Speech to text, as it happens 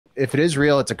if it is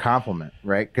real, it's a compliment,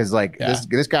 right? Because like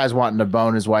this guy's wanting to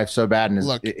bone his wife so bad, and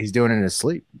he's doing it in his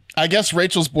sleep. I guess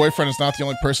Rachel's boyfriend is not the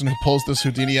only person who pulls this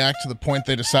Houdini act to the point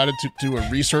they decided to do a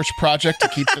research project to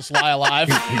keep this lie alive.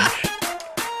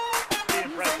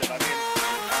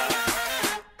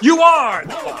 You are!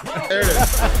 There it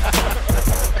is.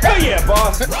 Hell yeah,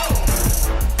 boss!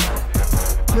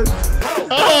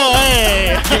 Oh,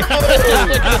 hey!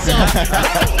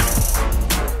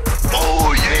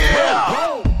 Oh, yeah!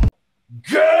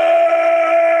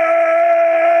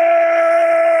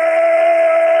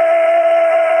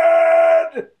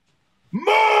 Good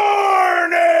morning!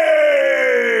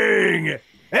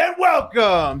 And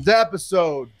welcome to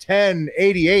episode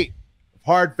 1088 of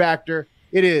Hard Factor.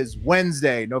 It is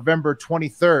Wednesday, November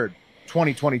 23rd,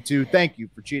 2022. Thank you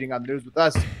for cheating on the news with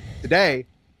us. Today,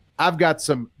 I've got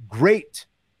some great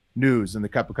news in the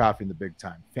cup of coffee in the big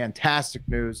time. Fantastic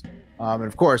news. And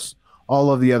of course, all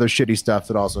of the other shitty stuff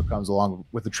that also comes along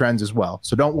with the trends as well.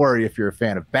 So don't worry if you're a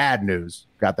fan of bad news.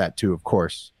 Got that too, of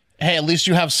course. Hey, at least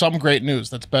you have some great news.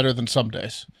 That's better than some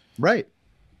days. Right.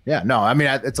 Yeah, no, I mean,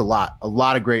 it's a lot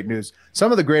of great news.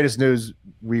 Some of the greatest news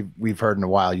we've heard in a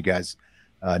while. You guys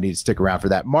need to stick around for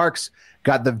that. Mark's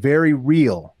got the very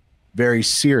real, very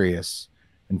serious,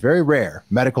 and very rare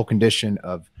medical condition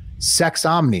of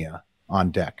sexomnia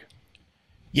on deck.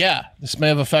 Yeah, this may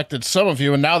have affected some of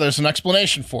you, and now there's an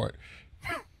explanation for it.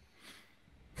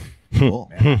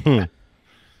 Cool.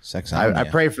 Sexomnia. I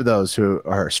pray for those who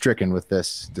are stricken with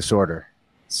this disorder.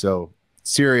 So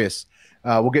serious.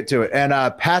 We'll get to it. And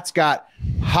Pat's got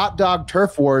hot dog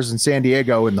turf wars in San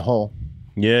Diego in the hole.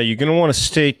 Yeah, you're going to want to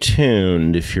stay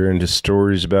tuned if you're into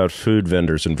stories about food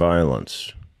vendors and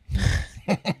violence.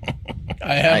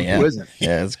 I am. Who isn't?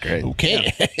 Yeah, that's great.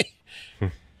 Okay. Yeah.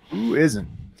 Who isn't?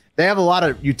 They have a lot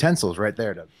of utensils right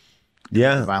there to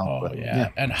violent with. Yeah,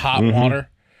 and hot water.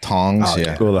 Tongs,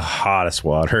 yeah. Go the hottest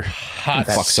water. Hot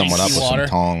Fuck someone up with water.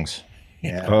 some tongs.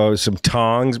 Yeah. Oh, some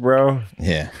tongs, bro.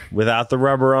 Yeah. Without the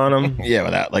rubber on them. Yeah,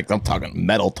 without, like, I'm talking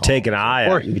metal tongs. Take an eye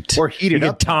Or out. You heat it up. You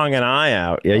could tong an eye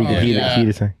out. Yeah, you could heat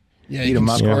a thing. Yeah, you can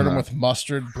squirt them with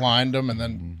mustard, blind them, and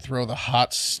then throw the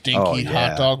hot, stinky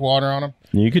hot dog water on them.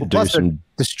 You could do some.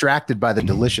 Distracted by the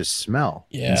delicious smell.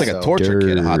 Yeah, it's like a torture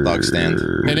kit, a hot dog stand.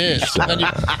 It is. then you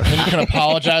can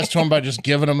apologize to them by just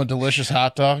giving them a delicious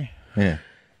hot dog. Yeah.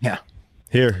 Yeah.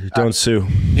 Here, don't sue.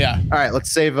 Yeah. All right,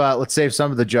 let's save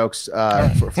some of the jokes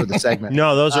for the segment.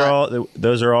 No, those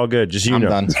are all good. Just I'm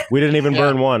done. We didn't even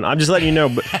burn one. I'm just letting you know.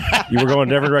 But you were going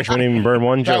a different direction. We didn't even burn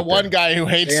one joke. That one guy who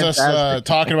hates us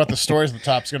talking about the stories at the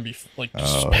top is going to be like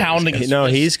just pounding his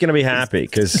fist. He's going to be happy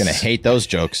because He's going to hate those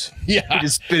jokes. Yeah. He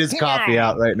just spit his coffee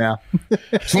out right now.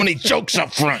 So many jokes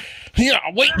up front. Yeah,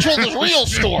 wait until the real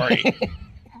story.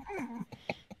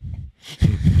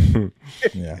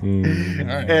 Yeah.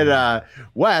 And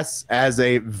Wes, as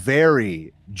a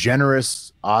very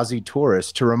generous Aussie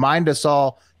tourist, to remind us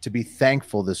all to be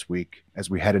thankful this week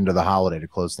as we head into the holiday to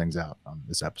close things out on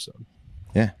this episode.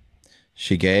 Yeah.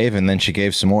 She gave, and then she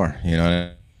gave some more. You know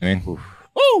what I mean?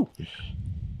 Woo!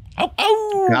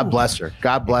 Oh. God bless her.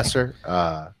 God bless her.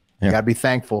 You got to be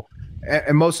thankful.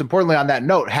 And most importantly, on that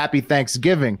note, happy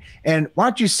Thanksgiving. And why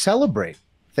don't you celebrate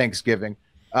Thanksgiving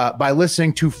by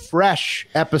listening to fresh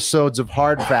episodes of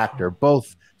Hard Factor,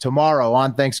 both tomorrow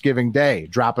on Thanksgiving Day,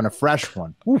 dropping a fresh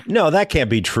one. No, that can't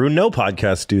be true. No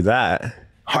podcasts do that.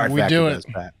 Hard We Factor do does,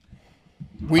 it. Pat.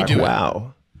 We do it.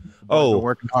 Wow. We're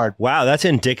working hard. Wow, that's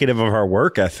indicative of our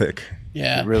work ethic.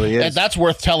 Yeah. It really is. And that's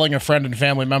worth telling a friend and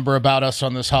family member about us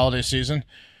on this holiday season.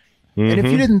 And if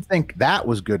you didn't think that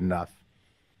was good enough,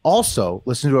 also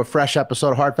listen to a fresh episode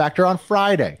of Hard Factor on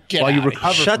Friday Get while you outta here.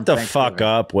 recover. Shut from the Thanksgiving. fuck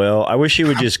up, Will. I wish you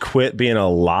would just quit being a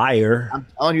liar. I'm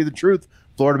telling you the truth.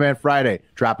 Florida Man Friday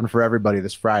dropping for everybody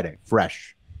this Friday.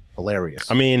 Fresh,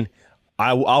 hilarious. I mean,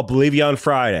 I'll believe you on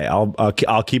Friday. I'll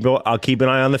keep an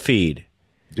eye on the feed.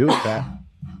 Do it, Pat.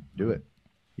 Do it.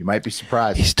 You might be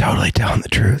surprised. He's totally telling the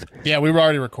truth. Yeah, we've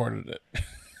already recorded it.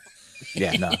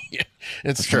 Yeah, no.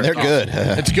 It's Sure. They're good.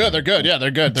 It's good. They're good. Yeah, they're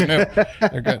good. They're new.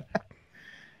 They're good.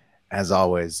 As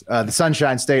always, the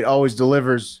Sunshine State always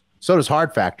delivers. So does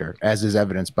Hard Factor, as is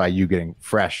evidenced by you getting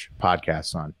fresh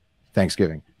podcasts on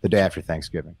Thanksgiving, the day after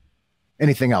Thanksgiving.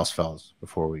 Anything else, fellas,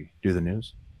 before we do the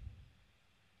news?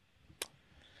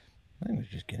 I think we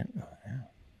just get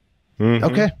it.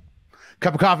 Okay.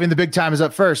 Cup of coffee in the big time is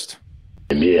up first.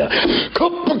 Yeah.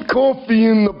 Cup of coffee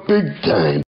in the big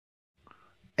time.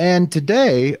 And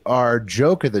today, our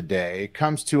joke of the day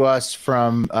comes to us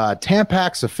from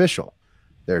Tampax Official,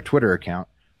 their Twitter account.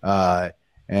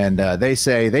 And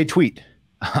they tweet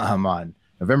on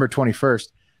November 21st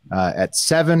at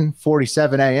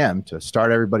 7:47 a.m. to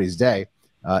start everybody's day.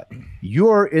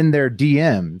 You're in their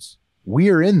DMs. We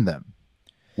are in them.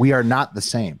 We are not the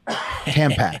same.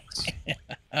 Tampax.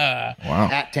 Wow.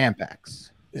 At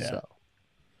Tampax. Yeah. So,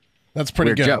 That's pretty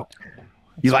weird good. joke.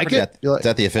 You like it? Is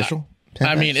that the official?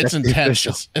 I mean, it's That's the intense.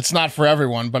 official. It's not for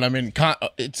everyone, but I mean,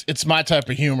 it's my type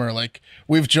of humor. Like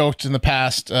we've joked in the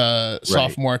past,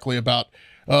 sophomorically about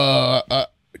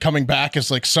coming back as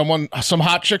like some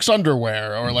hot chick's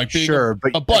underwear or like being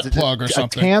but a butt plug or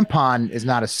something. A tampon is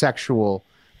not a sexual.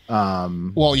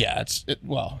 Well, yeah,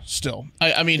 still.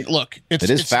 I mean, look, It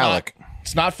is phallic.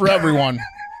 It's not for everyone,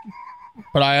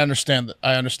 but I understand that.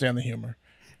 I understand the humor.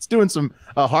 It's doing some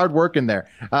hard work in there.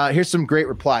 Here's some great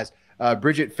replies.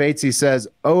 Bridget Fatesy says,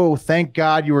 "Oh, thank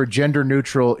God you were gender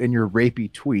neutral in your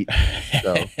rapey tweet."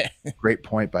 So great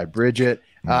point by Bridget.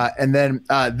 And then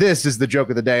this is the joke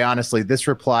of the day. Honestly, this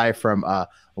reply from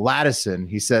Ladison.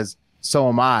 He says, "So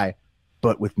am I,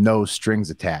 but with no strings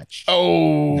attached."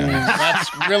 Oh,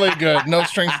 that's really good. No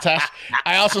strings attached.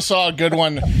 I also saw a good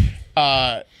one.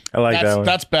 I like that one.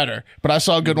 That's better. But I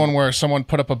saw a good one where someone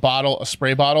put up a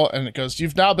spray bottle, and it goes,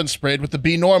 "You've now been sprayed with the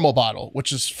Be Normal bottle,"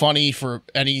 which is funny for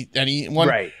anyone.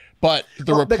 Right. But the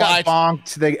They reply, got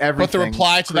bonked, everything. but the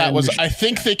reply to that was, Cringe. "I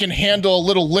think they can handle a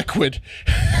little liquid."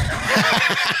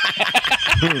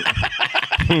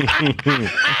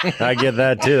 I get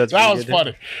that too. That's That pretty was good.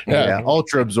 funny. Yeah,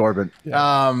 ultra absorbent.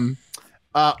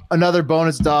 Another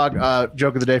bonus dog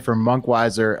joke of the day from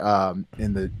Monkweiser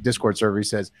in the Discord server. He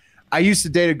says, "I used to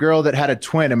date a girl that had a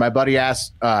twin, and my buddy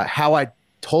asked how I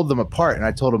told them apart, and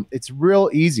I told him it's real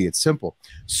easy. It's simple.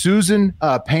 Susan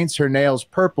paints her nails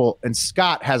purple, and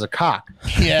Scott has a cock."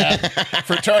 Yeah,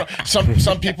 fraternal.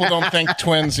 Some people don't think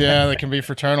twins. Yeah, they can be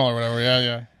fraternal or whatever.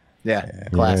 Yeah.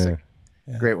 Classic.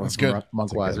 Great one. That's from good.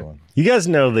 Monkweiser. You guys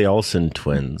know the Olsen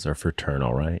twins are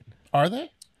fraternal, right? Are they?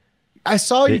 I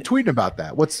saw you tweeting about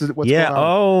that. What's Yeah. going on?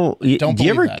 Oh, Don't do you believe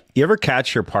ever that. you ever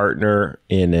catch your partner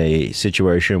in a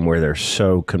situation where they're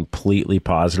so completely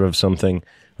positive of something,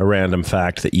 a random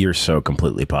fact that you're so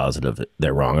completely positive that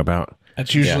they're wrong about?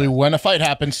 That's usually when a fight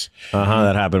happens.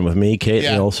 That happened with me, Kate, and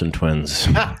Yeah. the Olsen twins,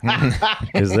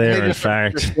 because they are in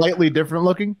fact Slightly different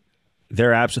looking.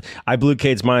 they're absolutely. I blew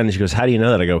Kate's mind, and she goes, "How do you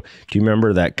know that?" I go, "Do you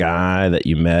remember that guy that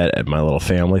you met at my little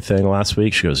family thing last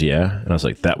week?" She goes, "Yeah," and I was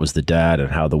like, "That was the dad," and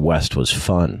How the West Was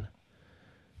Fun,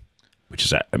 which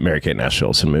is a Mary Kate and Ashley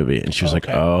Olsen movie, and she was like,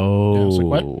 Okay. "Oh, Yeah, I was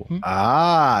like,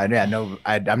 what? Yeah, no,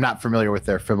 I'm not familiar with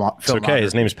their film. it's okay."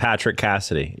 His name's Patrick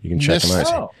Cassidy. You can check him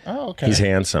Missed- out. Oh, okay. He's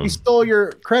handsome. He stole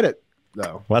your credit,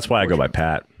 though. Well, that's why I go by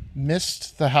Pat.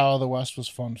 Missed the How the West Was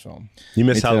Fun film. You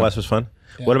missed Me How the too. West Was Fun?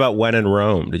 What about When in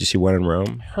Rome? Did you see When in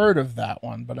Rome? Heard of that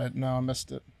one, but I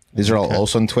missed it. These are all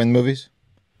Olsen twin movies.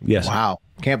 Yes. Wow,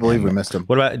 can't believe we missed him.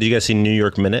 What about, did you guys see New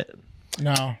York Minute?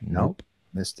 No. Nope,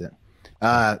 missed it.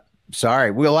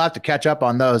 Sorry, we'll have to catch up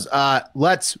on those.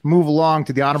 Let's move along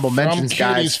to the honorable From mentions, Cuties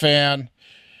guys. fan.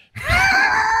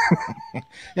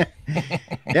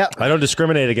 Yep. I don't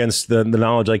discriminate against the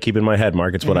knowledge I keep in my head,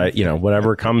 Mark. It's what I,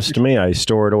 whatever comes to me, I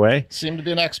store it away. Seem to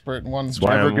be an expert in one.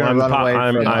 Why Never gonna run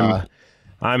away from,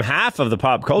 I'm half of the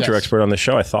pop culture Yes. expert on this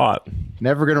show, I thought.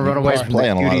 Never gonna run away are from the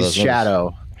playing a lot of Cuties those movies.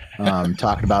 shadow.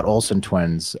 Talking about Olsen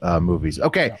twins movies.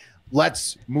 Okay,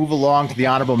 let's move along to the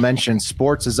honorable mentions.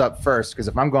 Sports is up first because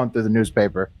if I'm going through the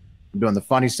newspaper, I'm doing the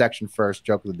funny section first,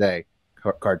 joke of the day,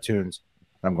 cartoons,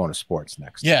 and I'm going to sports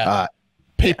next. Yeah.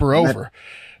 Paper over.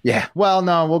 Yeah. Well,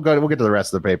 no, we'll get to the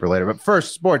rest of the paper later. But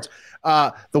first, sports.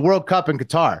 The World Cup in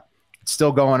Qatar. It's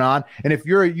still going on. And if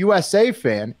you're a USA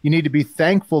fan, you need to be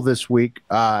thankful this week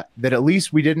that at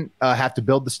least we didn't have to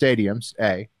build the stadiums.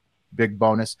 Big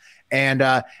bonus. And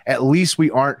at least we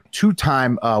aren't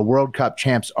two-time World Cup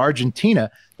champs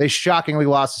Argentina. They shockingly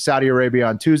lost to Saudi Arabia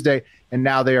on Tuesday, and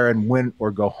now they are in win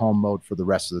or go home mode for the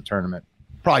rest of the tournament.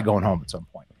 Probably going home at some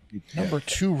point. Number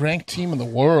 2 ranked team in the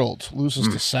world loses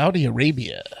to Saudi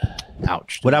Arabia.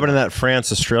 Ouch. What happened in that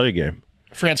France-Australia game?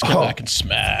 France came back and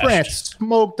smashed. France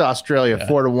smoked Australia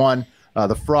 4-1.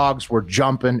 The Frogs were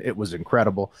jumping. It was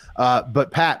incredible.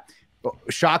 But Pat,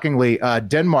 shockingly,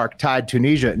 Denmark tied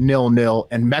Tunisia 0-0,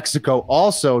 and Mexico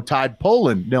also tied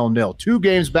Poland 0-0. 2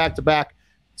 games back to back,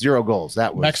 0 goals.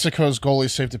 That was Mexico's goalie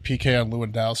saved a PK on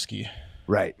Lewandowski.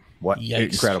 right. What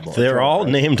Yikes. incredible! They're all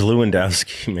named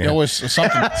Lewandowski, man. It was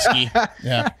something ski.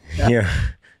 Yeah. Yeah.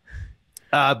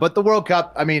 But the World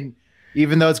Cup, I mean,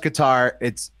 even though it's Qatar,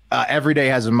 it's every day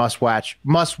has a must watch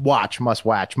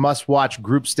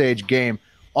group stage game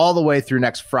all the way through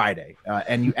next Friday,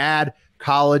 and you add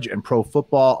college and pro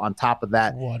football on top of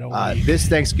that. What a week. This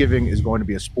Thanksgiving is going to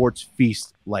be a sports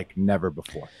feast like never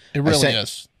before. It really sent-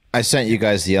 is. I sent you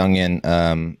guys the onion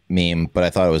meme, but I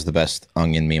thought it was the best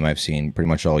onion meme I've seen pretty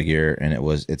much all year. And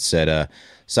it said,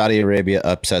 Saudi Arabia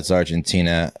upsets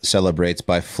Argentina, celebrates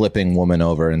by flipping woman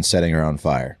over and setting her on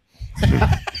fire.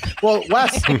 Well,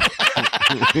 Wes,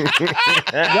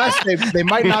 they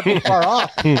might not be far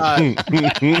off.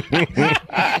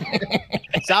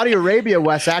 Saudi Arabia,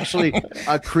 Wes, actually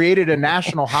created a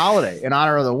national holiday in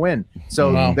honor of the win.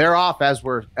 So they're off as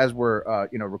we're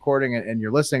recording it, and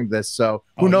you're listening to this. So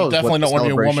who knows? You definitely don't want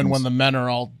to be a woman when the men are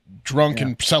all drunk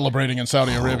and celebrating in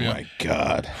Saudi Arabia. Oh my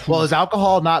God. Well, is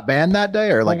alcohol not banned that day,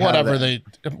 or like whatever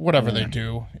they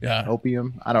do? Yeah,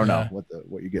 opium. I don't know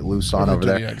what you get loose on over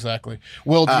there. Yeah, exactly.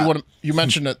 Will, do you want to? You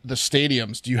mentioned the stadiums.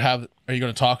 Are you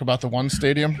going to talk about the one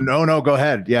stadium? No. Go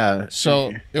ahead. Yeah.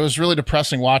 So it was really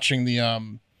depressing watching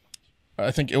the. I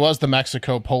think it was the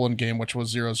Mexico-Poland game, which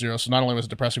was 0-0. So not only was it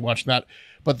depressing watching that,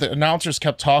 but the announcers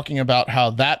kept talking about how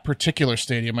that particular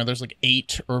stadium, and there's like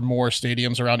 8 or more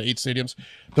stadiums, around 8 stadiums.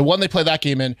 The one they played that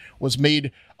game in was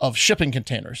made of shipping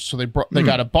containers. So they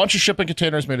got a bunch of shipping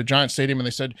containers, made a giant stadium, and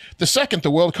they said the second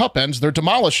the World Cup ends, they're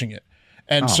demolishing it.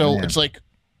 And it's like,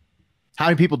 how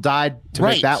many people died to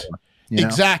make that one?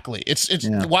 Exactly. It's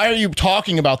why are you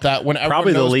talking about that when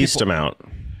probably the least amount?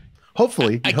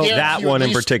 Hopefully, I that one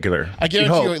in particular. I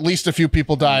guarantee you, at least a few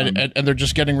people died, and they're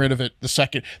just getting rid of it the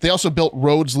second. They also built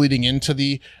roads leading into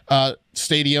the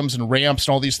stadiums and ramps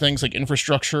and all these things like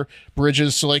infrastructure,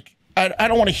 bridges. So like, I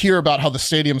don't want to hear about how the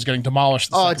stadium's getting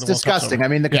demolished. It's disgusting. I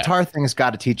mean, the Qatar thing has got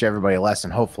to teach everybody a lesson.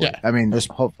 Hopefully, I mean,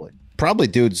 hopefully. Probably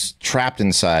dudes trapped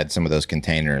inside some of those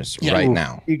containers right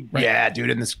now. Yeah, dude,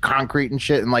 in this concrete and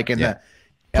shit, and like in the.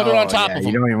 Put it on top of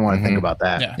them. You don't even want to think about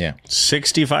that. Yeah.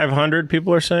 6,500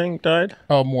 people are saying died.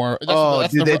 Oh, more.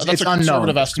 That's it's a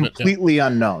conservative estimate. Completely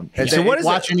unknown. So what is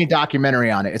watch any documentary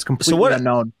on it. It's completely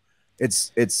unknown.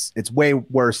 It's way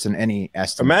worse than any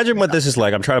estimate. Imagine what this is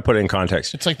like. I'm trying to put it in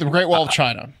context. It's like the Great Wall of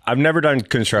China. I've never done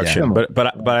construction,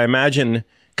 but I imagine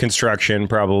construction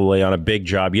probably on a big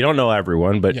job. You don't know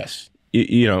everyone, but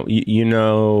you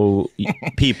know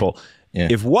people. Yeah.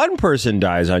 If one person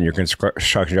dies on your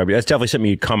construction job, that's definitely something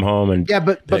you'd come home and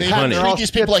but they treat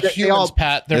these people like humans,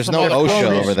 Pat. There's no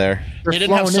OSHA over there. They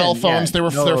didn't have cell phones. They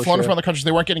were flown from other countries.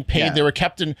 They weren't getting paid. They were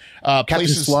kept in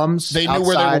places. Slums. They knew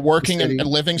where they were working and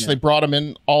living, so they brought them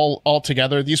in all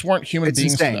together. These weren't human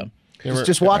beings to them.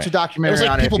 Just watch a documentary. It was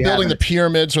like people building the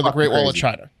pyramids or the Great Wall of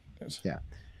China. Yeah.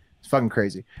 It's fucking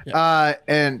crazy.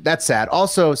 And that's sad.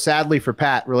 Also, sadly for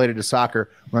Pat, related to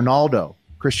soccer,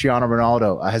 Cristiano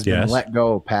Ronaldo has been let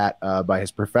go, Pat, by his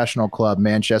professional club,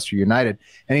 Manchester United,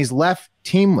 and he's left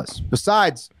teamless.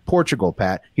 Besides Portugal,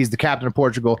 Pat, he's the captain of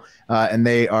Portugal, and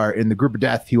they are in the group of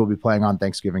death. He will be playing on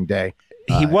Thanksgiving Day.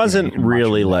 He wasn't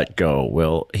really let go,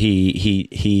 Will.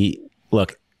 He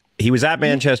look, he was at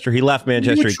Manchester. He left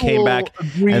Manchester. He came back,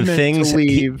 and things.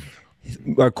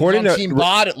 According to Team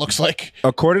Bod, it looks like.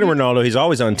 According to Ronaldo, he's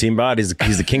always on Team Bod. He's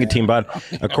the king of Team Bod.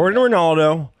 According to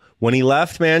Ronaldo, when he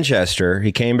left Manchester,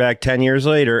 he came back 10 years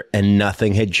later and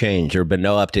nothing had changed. There had been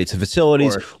no updates to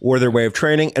facilities or their way of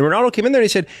training. And Ronaldo came in there and he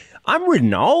said, I'm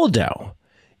Ronaldo.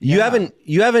 You haven't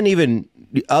even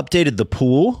updated the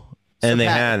pool. And they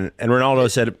hadn't. And Ronaldo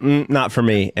said, not for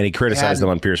me. And he criticized them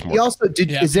on Piers Morgan. He also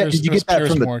did you get that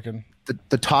from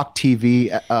the Talk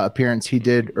TV appearance he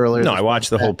did earlier? No, I watched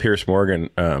the whole Piers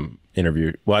Morgan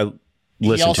interview. Well,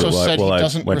 he also said he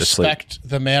doesn't respect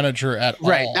the manager at all.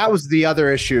 Right, that was the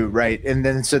other issue, right? And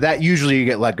then so that usually you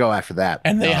get let go after that.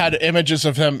 And they had images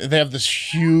of him. They have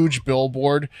this huge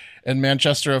billboard in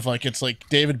Manchester of it's like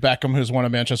David Beckham, who's one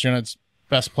of Manchester United's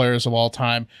best players of all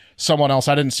time. Someone else,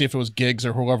 I didn't see if it was Giggs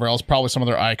or whoever else, probably some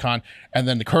other icon. And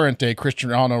then the current day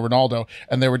Cristiano Ronaldo,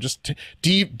 and they were just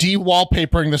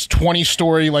de-wallpapering this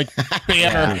 20-story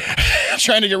banner,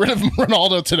 trying to get rid of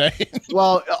Ronaldo today.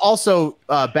 Well, also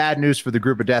bad news for the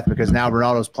group of death because now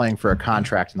Ronaldo's playing for a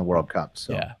contract in the World Cup.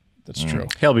 So yeah, that's true.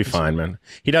 He'll be fine, man.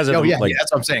 He doesn't. Oh yeah,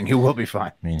 that's what I'm saying. He will be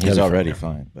fine. I mean, he's already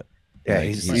fine, but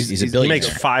he's a billion. He makes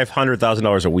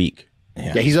 $500,000 a week.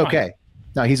 Yeah, he's okay.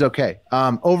 No, he's okay.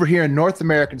 Over here in North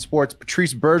American sports,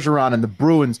 Patrice Bergeron and the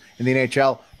Bruins in the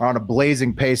NHL are on a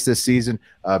blazing pace this season.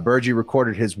 Bergie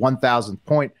recorded his 1,000th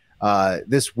point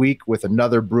this week with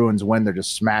another Bruins win. They're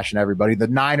just smashing everybody. The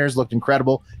Niners looked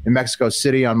incredible in Mexico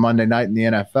City on Monday night in the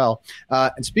NFL.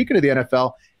 And speaking of the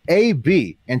NFL,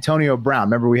 AB, Antonio Brown,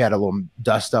 remember we had a little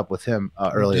dust up with him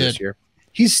earlier this year.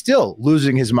 He's still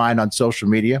losing his mind on social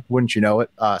media. Wouldn't you know it?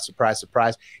 Surprise,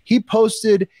 surprise. He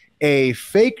posted a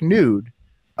fake nude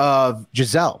of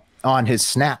Gisele on his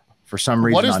Snap for some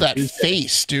reason. What is that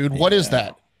face, dude? What is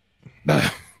that?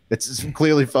 It's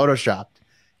clearly photoshopped.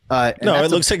 No, it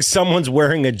looks like someone's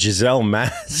wearing a Gisele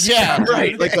mask. Yeah,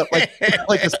 right, like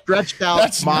a stretched out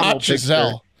that's model not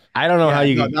Gisele. picture. I don't know how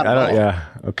you. not I at don't. all. Yeah.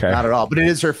 Okay. Not at all, but it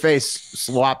is her face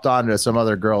swapped onto some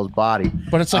other girl's body.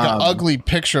 But it's like an ugly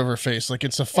picture of her face. Like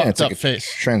it's a fucked up face.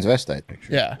 Transvestite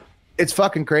picture. Yeah. It's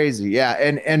fucking crazy. Yeah.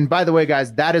 And by the way,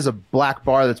 guys, that is a black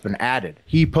bar that's been added.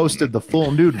 He posted the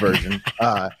full nude version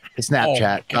to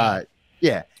Snapchat.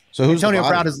 Yeah. So who's Antonio the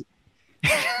Brown is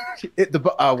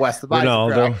West, the body.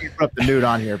 Ronaldo. I can't put up the nude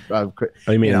on here.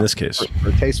 I mean, in this case,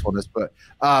 for tastefulness, but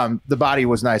the body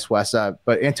was nice, Wes.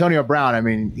 But Antonio Brown, I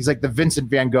mean, he's like the Vincent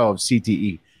Van Gogh of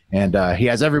CTE, and he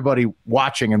has everybody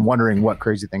watching and wondering what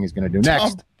crazy thing he's going to do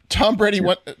next. Tom Brady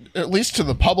went, at least to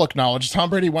the public knowledge, Tom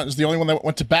Brady was the only one that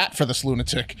went to bat for this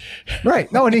lunatic.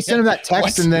 Right. No, and he sent him that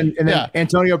text, and then Yeah.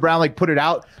 Antonio Brown like put it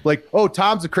out like, "Oh,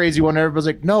 Tom's a crazy one." And everybody's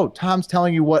like, "No, Tom's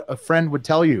telling you what a friend would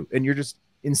tell you, and you're just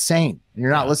insane, and you're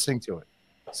not listening to it."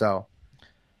 So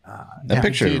That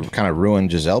picture kind of ruined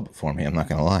Gisele for me. I'm not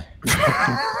gonna lie.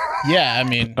 Yeah, I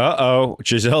mean,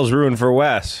 Gisele's ruined for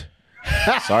Wes.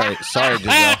 Sorry,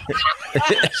 Gisele.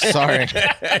 Sorry.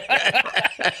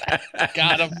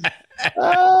 got him.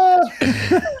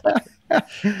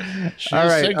 She's All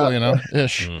right, single, you know,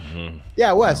 ish.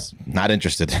 yeah, Wes, Not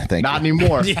interested. Thank not you.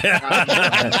 anymore.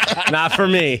 Not for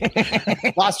me.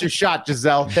 Lost your shot,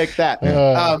 Gisele. Take that.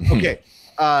 Okay.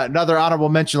 Another honorable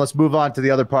mention. Let's move on to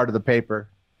the other part of the paper,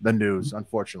 the news,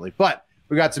 unfortunately. But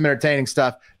we got some entertaining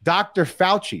stuff. Dr.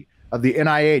 Fauci of the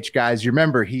NIH, guys, you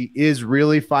remember he is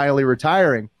really finally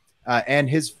retiring. And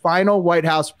his final White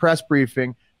House press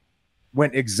briefing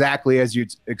went exactly as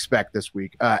you'd expect this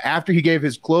week. After he gave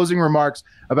his closing remarks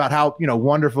about how,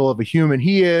 wonderful of a human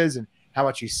he is and how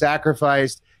much he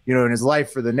sacrificed, in his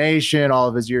life for the nation, all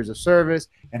of his years of service,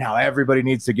 and how everybody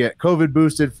needs to get COVID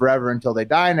boosted forever until they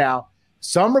die now.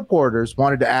 Some reporters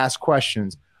wanted to ask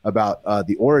questions about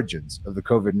the origins of the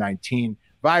COVID-19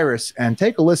 virus, and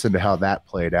take a listen to how that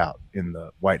played out in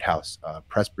the White House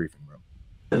press briefing room.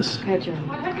 Dr.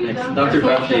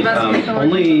 Fauci,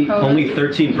 only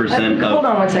 13% of... Hold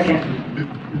on one second.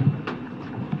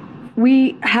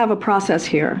 We have a process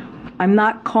here. I'm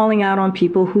not calling out on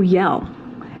people who yell.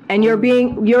 And you're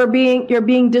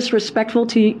being disrespectful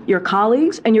to your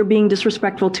colleagues, and you're being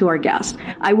disrespectful to our guests.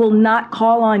 I will not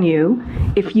call on you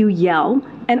if you yell.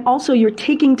 And also, you're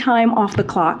taking time off the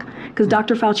clock because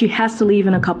Dr. Fauci has to leave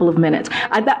in a couple of minutes.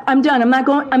 I'm done.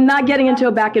 I'm not getting into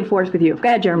a back and forth with you. Go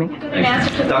ahead, Jeremy.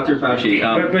 Dr. Fauci,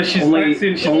 but she's only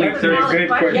asking 30. great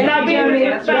questions. You're not being mean.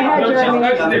 Go ahead, Jeremy.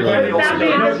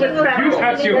 You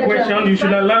ask your question, you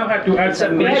should allow her to answer.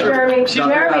 Jeremy.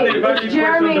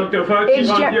 Jeremy, Dr. Fauci,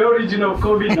 on the origin of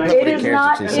COVID-19. It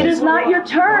is not your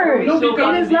turn.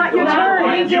 It is not your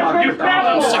turn.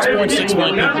 6.6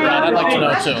 million people died. I'd like to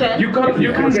know too.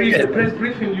 You can't read the press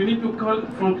briefing. You need to call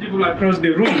from people across the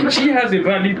room. She has a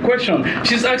valid question.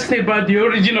 She's asking about the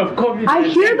origin of COVID. I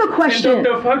hear the question. And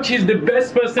Dr. Fauci is the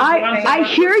best person to answer. I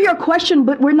hear your question,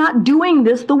 but we're not doing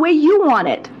this the way you want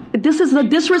it. This is the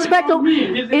disrespectful.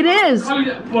 It is.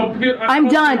 I'm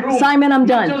done. Simon, I'm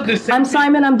done.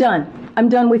 Simon, I'm done. I'm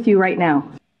done with you right now.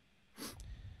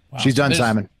 Wow. She's done,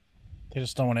 Simon. They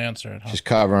just don't want to answer it. Huh? She's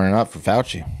covering it up for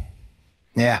Fauci.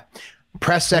 Yeah.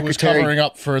 Press Who was secretary. covering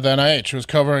up for the NIH? Who was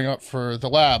covering up for the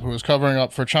lab? Who was covering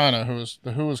up for China? Who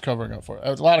was covering up for it?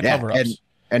 There was a lot of cover-ups.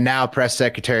 And now press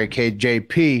secretary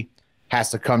KJP has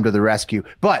to come to the rescue.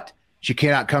 But she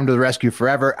cannot come to the rescue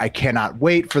forever. I cannot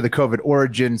wait for the COVID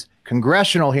origins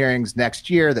congressional hearings next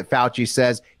year that Fauci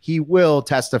says he will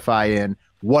testify in.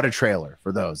 What a trailer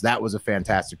for those. That was a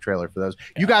fantastic trailer for those.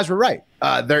 You guys were right.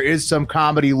 There is some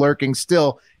comedy lurking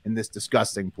still in this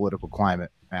disgusting political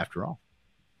climate after all.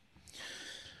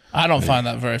 I don't find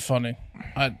that very funny.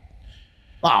 Come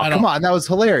on. That was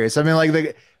hilarious. I mean,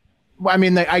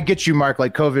 I get you, Mark,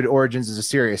 like COVID origins is a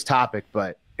serious topic,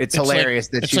 but it's hilarious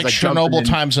that she's like Chernobyl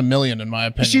times a million, in my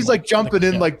opinion. She's like jumping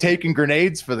in, like taking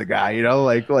grenades for the guy,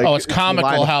 it's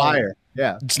comical how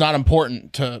yeah, it's not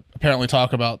important to apparently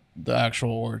talk about the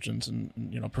actual origins and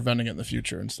preventing it in the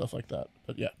future and stuff like that.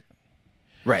 But yeah,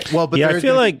 right. Well, but yeah, I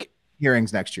feel like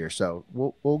hearings next year, so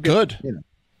we'll get good.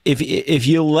 If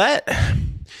you let,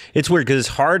 it's weird because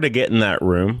it's hard to get in that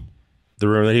room, the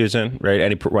room that he was in, right?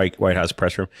 Any White House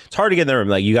press room. It's hard to get in the room.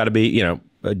 Like you got to be,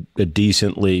 a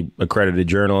decently accredited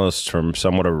journalist from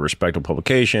somewhat of a respectable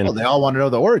publication. Well, they all want to know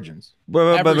the origins.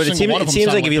 But it seems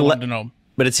like if you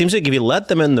let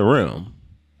them in the room,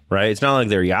 right? It's not like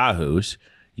they're yahoos.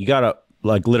 You gotta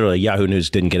literally Yahoo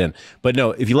News didn't get in, but no,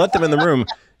 if you let them in the room,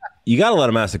 you gotta let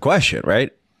them ask the question,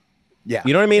 right? Yeah.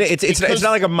 You know what I mean? It's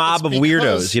not like a mob of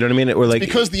weirdos. You know what I mean? Or like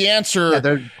because the answer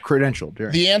they're credentialed. Yeah.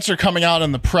 The answer coming out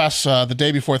in the press the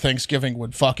day before Thanksgiving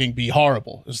would fucking be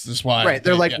horrible. Is this why? Right.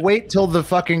 They're like, wait till the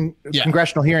fucking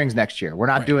congressional hearings next year. We're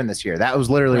not doing this year. That was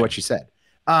literally what she said.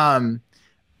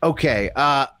 Okay.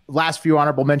 Last few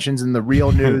honorable mentions in the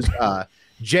real news.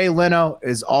 Jay Leno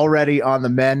is already on the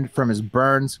mend from his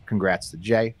burns. Congrats to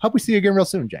Jay. Hope we see you again real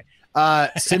soon, Jay.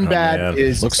 Sinbad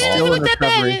is still in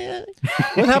recovery.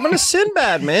 What happened to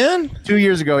Sinbad, man? 2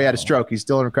 years ago, he had a stroke. He's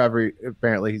still in recovery.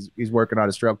 Apparently, he's working on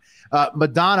a stroke.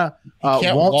 Madonna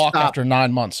can't won't walk stop. after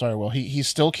 9 months. Sorry, Will. He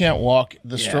still can't walk.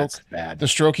 The stroke. Bad. The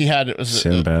stroke he had was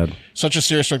Sinbad. Such a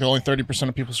serious stroke that only 30%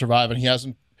 of people survive, and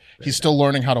he's still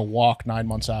learning how to walk 9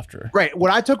 months after. Right.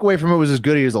 What I took away from it was as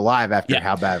good he was alive after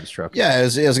how bad of a stroke. Yeah, I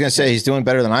was going to say he's doing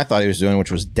better than I thought he was doing,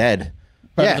 which was dead.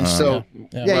 Yeah. So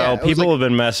well, people have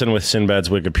been messing with Sinbad's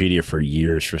Wikipedia for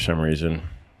years for some reason.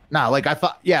 No, I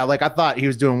thought he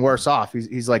was doing worse off.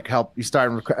 He's like he's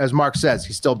starting, as Mark says,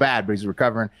 he's still bad, but he's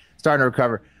starting to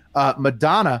recover.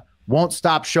 Madonna won't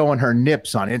stop showing her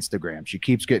nips on Instagram. She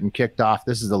keeps getting kicked off.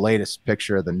 This is the latest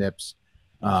picture of the nips.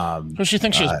 Who she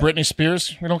thinks she is? Britney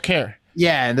Spears? We don't care.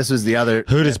 Yeah, and this was the other.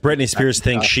 Who does Britney Spears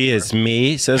think she is?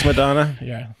 Me, says Madonna.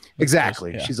 Yeah.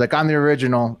 Exactly. She's like, I'm the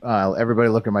original. Everybody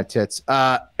look at my tits.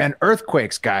 And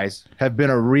earthquakes, guys, have been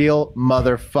a real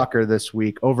motherfucker this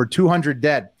week. Over 200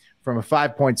 dead from a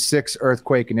 5.6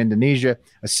 earthquake in Indonesia.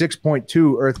 A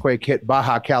 6.2 earthquake hit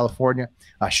Baja California.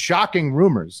 Shocking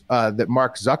rumors that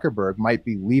Mark Zuckerberg might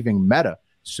be leaving Meta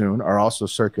soon are also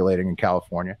circulating in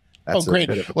California. That's great.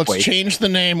 Let's change the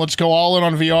name. Let's go all in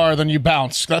on VR. Then you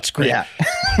bounce. That's great. Yeah.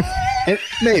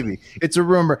 Maybe it's a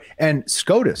rumor. And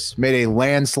SCOTUS made a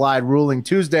landslide ruling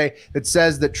Tuesday that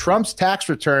says that Trump's tax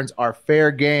returns are fair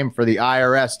game for the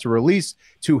IRS to release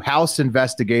to House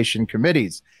investigation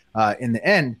committees. In the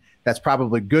end, that's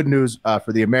probably good news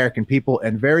for the American people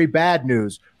and very bad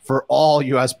news for all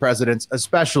U.S. presidents,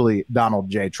 especially Donald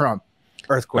J. Trump.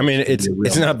 Earthquake. I mean,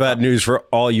 it's not bad news for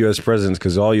all U.S. presidents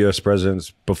because all U.S.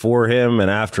 presidents before him and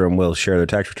after him will share their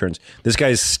tax returns. This guy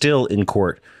is still in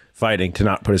court fighting to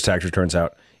not put his tax returns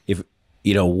out. If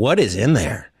you know what is in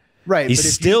there, right?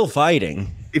 He's still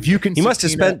fighting. If you can, he must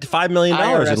have spent $5 million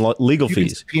in legal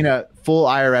fees. Subpoena full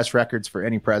IRS records for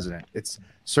any president. It's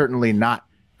certainly not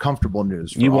comfortable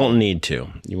news. You won't need to.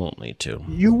 You won't need to.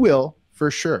 You will for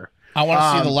sure. I want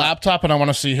to see the laptop and I want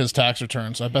to see his tax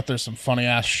returns. I bet there's some funny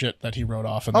ass shit that he wrote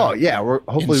off. In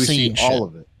hopefully we see all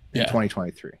of it in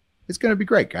 2023. It's going to be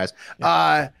great, guys.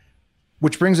 Yeah.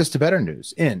 Which brings us to better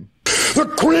news in the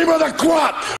cream of the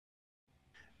crop.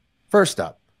 First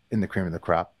up in the cream of the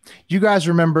crop, you guys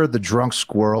remember the drunk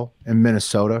squirrel in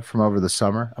Minnesota from over the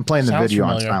summer? I'm playing the video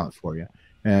on silent for you.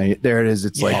 And there it is.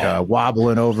 It's like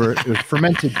wobbling over. It was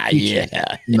fermented peaches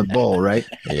in the bowl, right?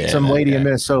 Yeah, some lady in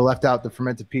Minnesota left out the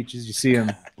fermented peaches. You see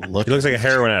him. He looks like a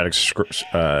heroin addict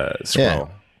squirrel.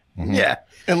 Yeah.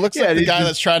 It looks like the guy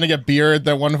that's trying to get beer.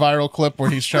 That one viral clip where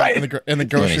he's trying in the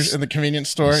grocery in the convenience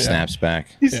store. Snaps back.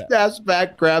 He snaps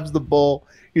back, grabs the bowl.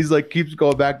 He's like keeps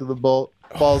going back to the bowl,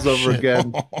 falls over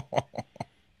again.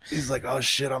 He's like, oh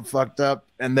shit, I'm fucked up.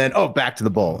 And then back to the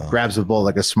bowl. Grabs the bowl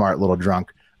like a smart little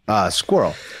drunk.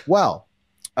 Squirrel. Well,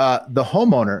 the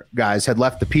homeowner guys had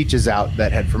left the peaches out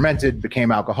that had fermented,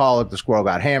 became alcoholic. The squirrel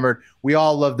got hammered. We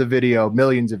all loved the video,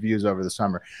 millions of views over the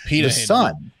summer. PETA hated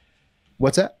it.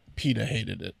 What's that? PETA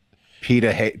hated it.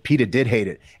 PETA did hate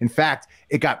it. In fact,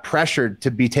 it got pressured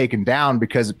to be taken down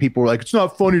because people were like, it's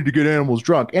not funny to get animals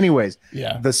drunk. Anyways,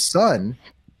 the Sun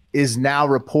is now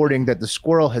reporting that the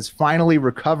squirrel has finally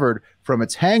recovered from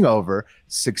its hangover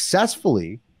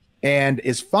successfully and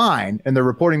is fine. And they're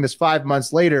reporting this 5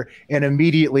 months later and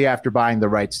immediately after buying the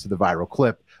rights to the viral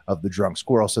clip of the drunk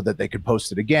squirrel so that they could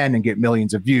post it again and get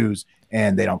millions of views.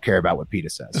 And they don't care about what PETA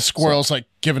says. The squirrel's like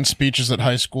giving speeches at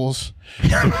high schools.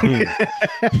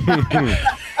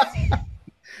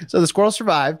 So the squirrel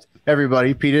survived.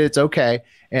 Everybody, PETA, it's okay.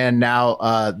 And now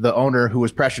the owner who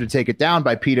was pressured to take it down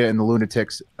by PETA and the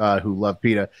lunatics who love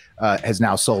PETA has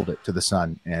now sold it to the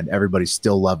Sun. And everybody's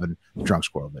still loving the drunk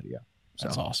squirrel video. So,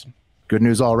 that's awesome. Good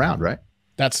news all around, right?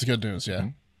 That's the good news, yeah.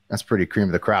 That's pretty cream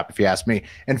of the crop, if you ask me.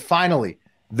 And finally,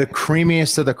 the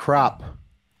creamiest of the crop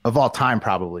of all time,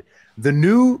 probably. The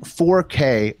new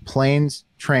 4K Planes,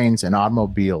 Trains, and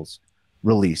Automobiles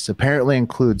release apparently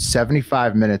includes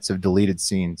 75 minutes of deleted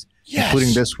scenes,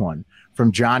 including this one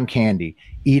from John Candy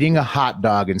eating a hot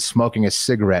dog and smoking a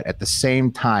cigarette at the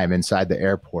same time inside the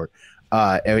airport.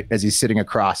 As he's sitting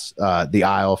across the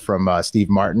aisle from Steve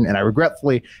Martin. And I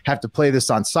regretfully have to play this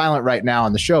on silent right now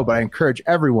on the show, but I encourage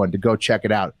everyone to go check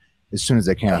it out as soon as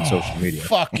they can on social media.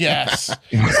 Fuck yes.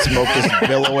 Smoke is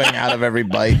billowing out of every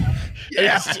bite.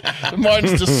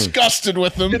 Martin's disgusted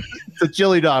with them. It's a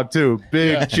chili dog too.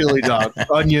 Big chili dog.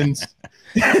 Onions.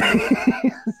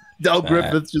 Del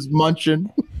Griffith's just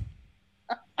munching.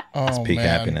 Oh, Peak man.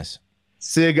 happiness.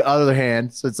 Sig other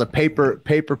hand. So it's a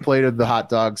paper plate of the hot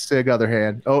dog. Sig other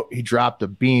hand. Oh, he dropped a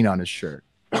bean on his shirt.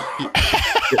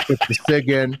 Puts the Sig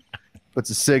in. Puts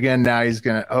the Sig in. Now he's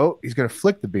gonna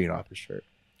flick the bean off his shirt.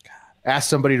 Ask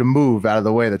somebody to move out of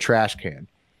the way of the trash can.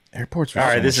 Airports. All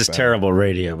right, this is terrible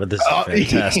radio, but this is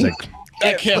fantastic.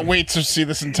 I can't wait to see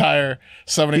this entire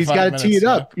 75 He's got minutes. to tee it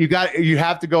up. You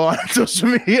have to go on social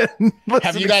media. And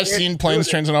Have you guys seen Planes,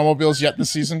 Trains, and Automobiles yet this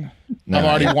season? No. I'm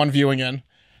already one viewing in.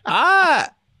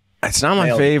 It's not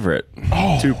my favorite.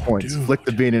 Oh, 2 points. dude. Flick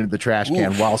the bean into the trash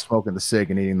can while smoking the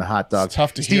cig and eating the hot dog. It's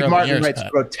tough to Steve hear on the Martin ears, writes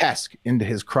Pat. grotesque into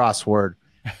his crossword.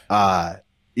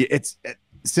 It's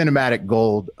cinematic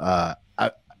gold.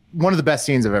 One of the best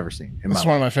scenes I've ever seen. It's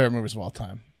one of my favorite movies of all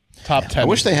time. Top 10. I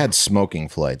wish they had smoking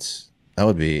flights. That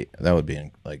would be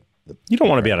like. You don't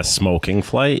want to be on a smoking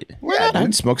flight. Yeah,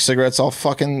 dude, smoke cigarettes all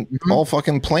fucking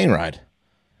plane ride.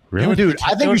 Really? Dude,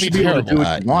 I think would we be should be able to do terrible.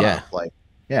 what you want Yeah. on a flight.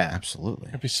 Yeah, Absolutely.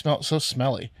 It'd be so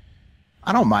smelly.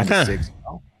 I don't mind the cigs.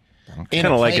 In Kind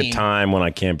of like a plane. time when I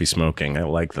can't be smoking. I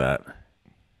like that.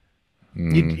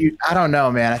 I don't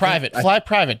know, man. Fly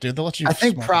private, dude. They'll let you. I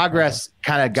think smoke progress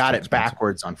kind of got it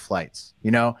backwards on flights.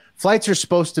 You know, flights are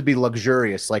supposed to be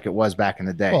luxurious like it was back in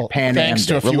the day. Well, thanks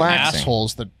to a few Relaxing.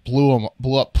 assholes that blew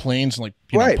up planes and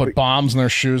put bombs in their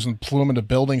shoes and flew them into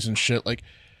buildings and shit. Like,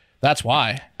 that's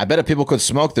why. I bet if people could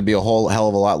smoke, there'd be a whole hell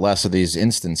of a lot less of these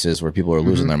instances where people are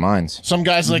losing their minds. Some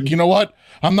guys like, you know what?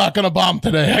 I'm not gonna bomb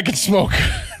today. I can smoke.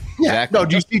 Yeah. Exactly. No,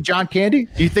 do you see John Candy?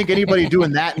 Do you think anybody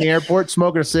doing that in the airport,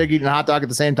 smoking a cig, eating a hot dog at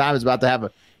the same time, is about to have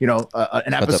an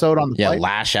episode on the flight?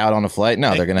 Lash out on a flight?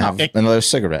 No, they're going to have another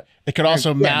cigarette. It could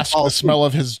also mask the smell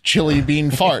of his chili bean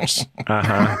farts.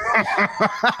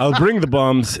 I'll bring the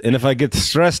bombs, and if I get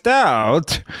stressed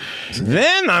out,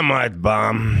 then I might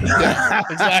bomb.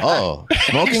 Exactly. Oh,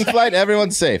 smoking flight,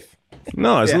 everyone's safe.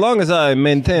 No, as long as I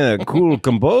maintain a cool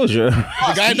composure.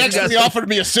 The guy next to me offered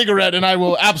me a cigarette, and I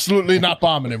will absolutely not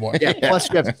bomb anymore. Yeah. Plus,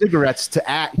 you have cigarettes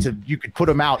you could put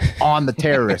them out on the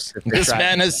terrorists. If This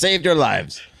man has saved your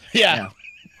lives. Yeah.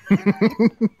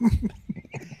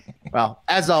 Well,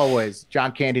 as always,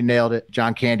 John Candy nailed it.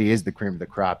 John Candy is the cream of the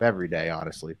crop every day,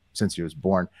 honestly, since he was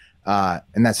born.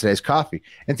 And that's today's coffee.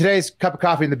 And today's cup of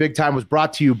coffee in the big time was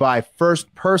brought to you by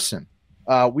First Person.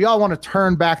 We all want to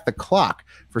turn back the clock.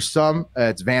 For some,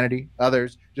 it's vanity.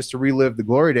 Others, just to relive the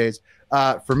glory days.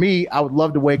 For me, I would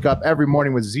love to wake up every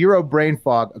morning with zero brain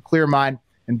fog, a clear mind,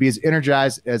 and be as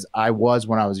energized as I was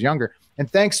when I was younger.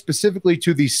 And thanks specifically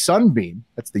to the Sunbeam,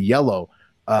 that's the yellow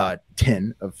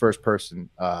tin of First Person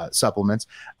supplements,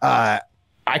 I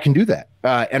can do that.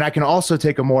 And I can also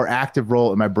take a more active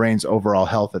role in my brain's overall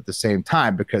health at the same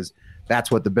time, because that's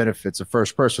what the benefits of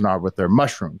First Person are with their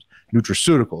mushrooms,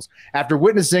 nutraceuticals. After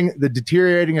witnessing the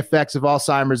deteriorating effects of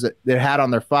Alzheimer's that it had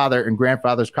on their father and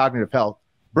grandfather's cognitive health,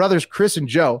 brothers Chris and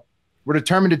Joe were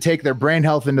determined to take their brain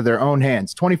health into their own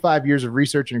hands. 25 years of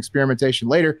research and experimentation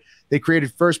later, they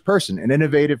created First Person, an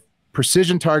innovative,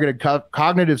 precision-targeted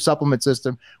cognitive supplement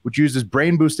system which uses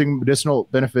brain-boosting medicinal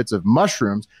benefits of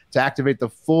mushrooms to activate the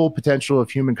full potential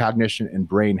of human cognition and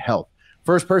brain health.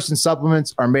 First Person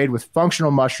supplements are made with functional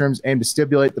mushrooms aimed to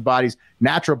stimulate the body's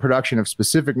natural production of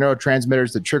specific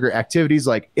neurotransmitters that trigger activities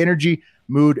like energy,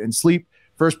 mood, and sleep.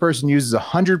 First Person uses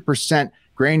 100%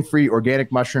 grain-free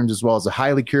organic mushrooms, as well as a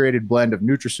highly curated blend of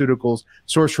nutraceuticals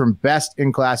sourced from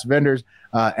best-in-class vendors.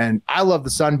 And I love the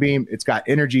Sunbeam. It's got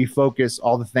energy, focus,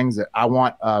 all the things that I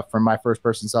want from my First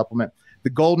Person supplement.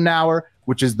 The Golden Hour,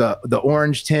 which is the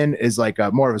orange tin, is like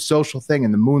more of a social thing,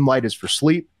 and the Moonlight is for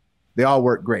sleep. They all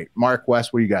work great. Mark,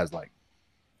 West, what do you guys like?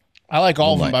 I like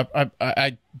all of them.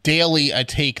 I daily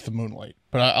take the Moonlight,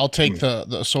 but I'll take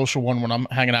the social one when I'm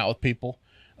hanging out with people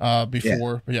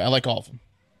before. Yeah. But yeah, I like all of them.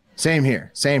 Same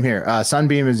here.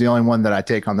 Sunbeam is the only one that I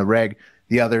take on the reg.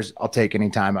 The others I'll take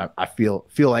anytime I feel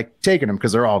like taking them,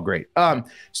 because they're all great.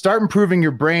 Start improving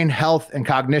your brain health and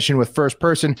cognition with First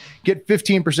Person. Get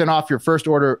 15% off your first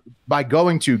order by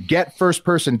going to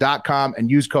getfirstperson.com and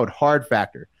use code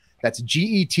HARDFACTOR. That's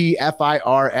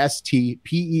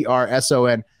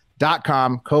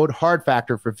GETFIRSTPERSON.com, code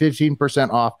HARDFACTOR for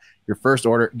 15% off your first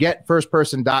order.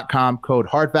 Getfirstperson.com, code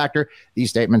HARDFACTOR. These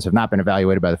statements have not been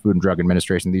evaluated by the Food and Drug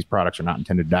Administration. These products are not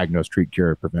intended to diagnose, treat, cure,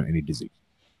 or prevent any disease.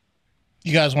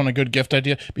 You guys want a good gift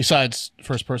idea? Besides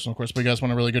First Person, of course, but you guys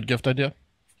want a really good gift idea?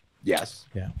 Yes.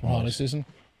 Yeah. For holiday season?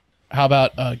 How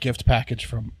about a gift package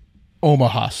from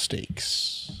Omaha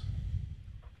Steaks?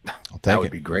 That would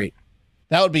be great.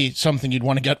 That would be something you'd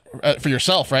want to get for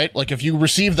yourself, right? Like if you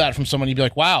received that from someone, you'd be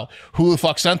like, wow, who the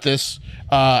fuck sent this?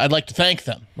 I'd like to thank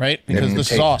them, right? Because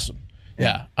this is awesome.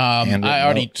 Yeah.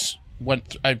 I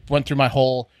went through my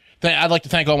whole thing. I'd like to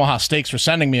thank Omaha Steaks for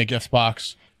sending me a gift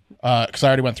box because I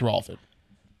already went through all of it.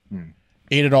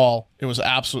 Ate it all. It was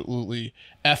absolutely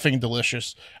effing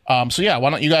delicious. So yeah, why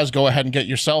don't you guys go ahead and get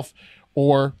yourself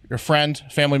or your friend,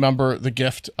 family member, the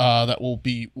gift that will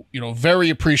be, very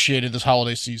appreciated this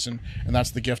holiday season, and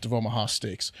that's the gift of Omaha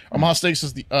Steaks. Omaha Steaks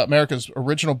is the America's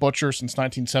original butcher since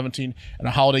 1917, and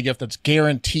a holiday gift that's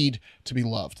guaranteed to be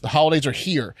loved. The holidays are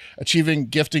here, achieving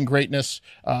gifting greatness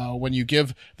when you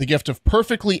give the gift of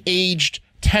perfectly aged,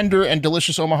 tender, and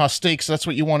delicious Omaha Steaks. That's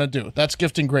what you want to do. That's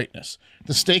gifting greatness.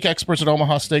 The steak experts at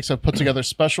Omaha Steaks have put together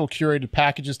special curated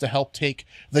packages to help take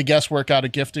the guesswork out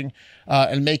of gifting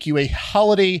and make you a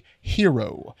holiday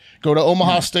hero. Go to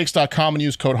omahasteaks.com and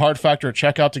use code HARDFACTOR at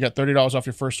checkout to get $30 off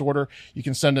your first order. You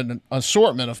can send an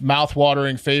assortment of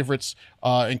mouth-watering favorites,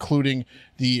 including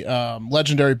the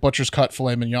legendary Butcher's Cut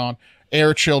filet mignon,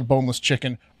 air-chilled boneless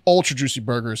chicken, ultra juicy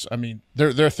burgers. I mean,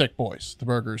 they're thick boys, the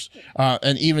burgers,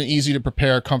 and even easy to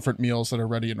prepare comfort meals that are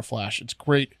ready in a flash. It's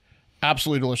great.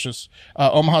 Absolutely delicious.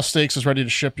 Omaha Steaks is ready to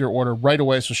ship your order right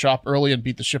away, so shop early and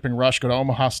beat the shipping rush. Go to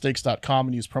omahasteaks.com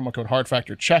and use promo code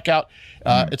HARDFACTOR checkout.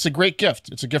 It's a great gift.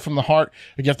 It's a gift from the heart,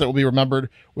 a gift that will be remembered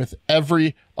with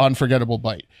every unforgettable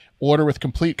bite. Order with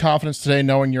complete confidence today,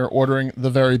 knowing you're ordering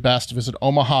the very best. Visit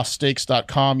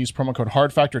omahasteaks.com. Use promo code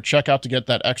HARDFACTOR checkout to get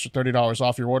that extra $30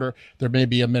 off your order. There may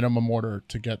be a minimum order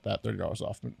to get that $30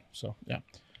 off. So, yeah,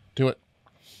 do it.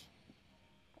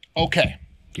 Okay.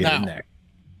 Get in there.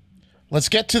 Let's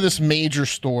get to this major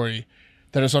story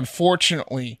that is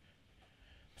unfortunately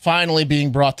finally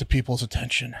being brought to people's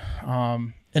attention.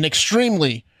 An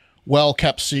extremely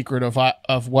well-kept secret of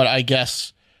what I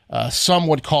guess some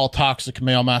would call toxic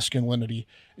male masculinity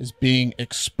is being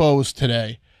exposed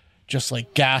today, just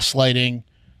like gaslighting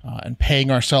and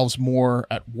paying ourselves more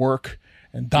at work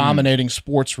and dominating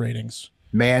sports ratings.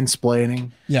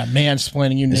 Mansplaining. Yeah,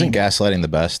 mansplaining. Isn't gaslighting the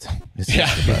best? It's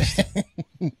just the best.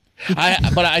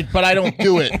 But I don't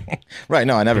do it. Right?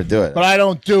 No, I never do it. But I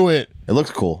don't do it. It looks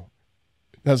cool.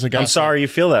 I'm sorry you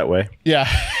feel that way. Yeah.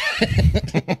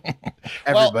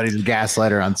 Everybody's a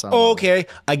gaslighter on something. Oh, okay.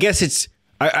 I guess it's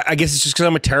just because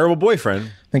I'm a terrible boyfriend.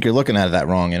 I think you're looking at it that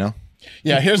wrong,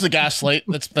 Yeah, here's the gaslight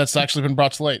that's actually been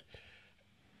brought to light.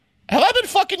 Have I been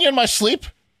fucking you in my sleep?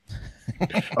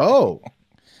 Oh.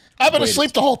 I've been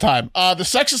asleep the whole time. The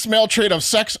sexist male trait of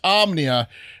sexomnia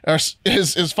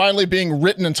is finally being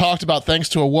written and talked about thanks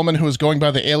to a woman who is going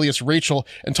by the alias Rachel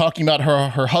and talking about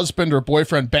her husband or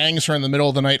boyfriend bangs her in the middle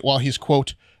of the night while he's,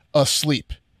 quote,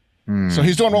 asleep. So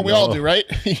he's doing what we all do, right?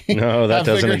 No, that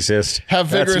doesn't exist. Have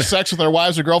vigorous sex with their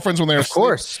wives or girlfriends when they're asleep. Of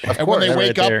course. And when they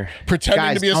wake up,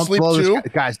 pretending to be asleep too.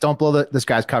 Guys, don't blow this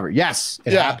guy's cover. Yes,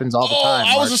 it happens all the time.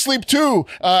 I was asleep too.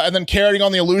 And then carrying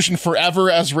on the illusion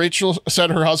forever, as Rachel said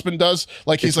her husband does.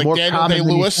 Like he's like Daniel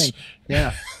Day-Lewis.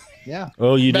 Yeah. Yeah.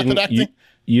 Oh, you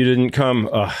didn't come.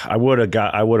 I would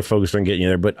have focused on getting you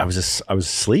there, but I was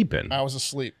sleeping. I was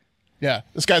asleep. Yeah,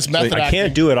 this guy's method acting. I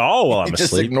can't do it all while I'm asleep. He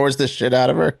just ignores the shit out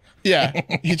of her. Yeah,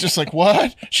 he's just like,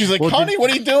 what? She's like, honey,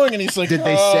 what are you doing? And he's like, did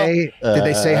they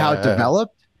say how it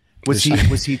developed? Was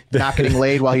he not getting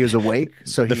laid while he was awake?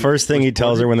 So the first thing he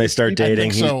tells her when they start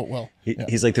dating,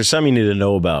 he's like, "There's something you need to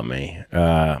know about me.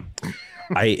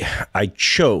 I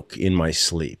choke in my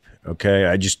sleep. Okay,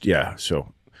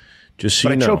 So just so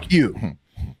you know, I choke you.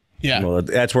 Yeah, well,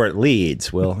 that's where it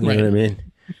leads. Well, you know what I mean."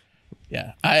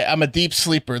 Yeah, I'm a deep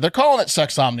sleeper. They're calling it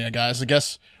sexomnia, guys. I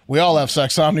guess we all have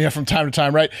sexomnia from time to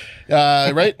time, right?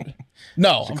 Right?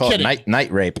 No, I'm kidding. Night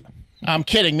rape. I'm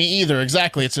kidding. Me either.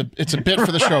 Exactly. It's a bit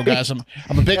for the show, guys. I'm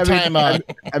a big time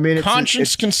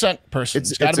conscious consent person.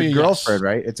 It's got to be a girlfriend,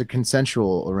 right? It's a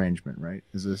consensual arrangement, right?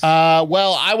 Is this?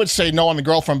 Well, I would say no on the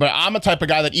girlfriend, but I'm a type of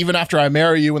guy that even after I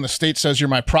marry you and the state says you're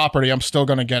my property, I'm still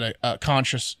going to get a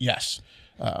conscious yes.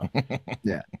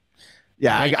 Yeah.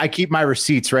 Yeah, I keep my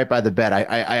receipts right by the bed.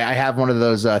 I have one of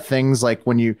those things like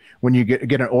when you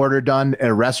get an order done at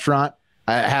a restaurant,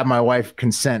 I have my wife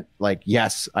consent like,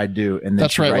 yes, I do. And then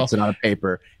she writes it on a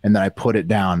paper and then I put it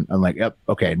down. I'm like, yep,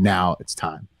 okay, now it's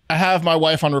time. I have my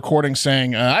wife on recording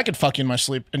saying, I could fuck you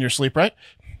in your sleep, right?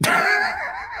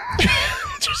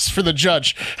 Just for the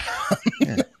judge.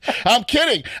 I'm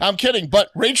kidding.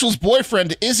 But Rachel's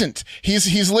boyfriend isn't.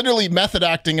 He's literally method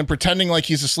acting and pretending like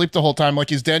he's asleep the whole time, like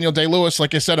he's Daniel Day-Lewis,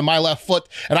 like I said, in My Left Foot.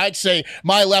 And I'd say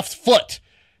my left foot.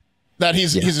 that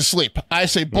he's asleep. I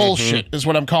say bullshit is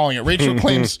what I'm calling it. Rachel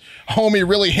claims homie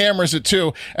really hammers it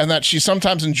too, and that she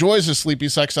sometimes enjoys his sleepy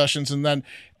sex sessions, and then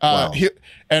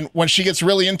and when she gets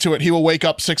really into it, he will wake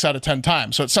up 6 out of 10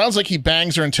 times. So it sounds like he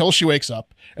bangs her until she wakes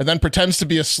up, and then pretends to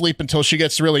be asleep until she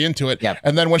gets really into it. Yep.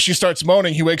 And then when she starts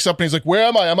moaning, he wakes up and he's like, "Where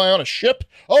am I? Am I on a ship?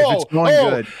 Oh,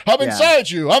 good. I'm inside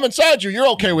you. I'm inside you. You're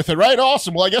okay with it, right?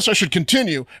 Awesome. Well, I guess I should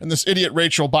continue." And this idiot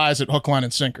Rachel buys it hook, line,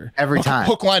 and sinker. Every time.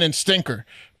 Hook, line, and stinker.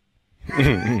 I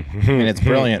mean, it's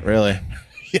brilliant, really.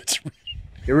 It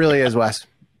really is, Wes.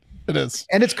 It is,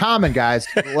 and it's common, guys.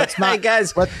 Let's not, hey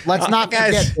guys. Let's not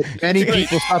forget that many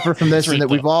people suffer from this, and that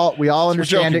we all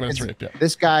understand it.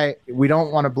 This guy, we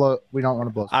don't want to blow.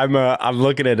 I'm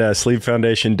looking at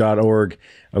sleepfoundation.org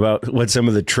about what some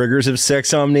of the triggers of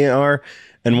sexomnia are,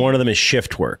 and one of them is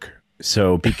shift work.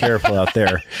 So be careful out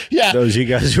there. Yeah, those of you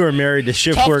guys who are married to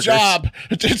shift workers. Tough job.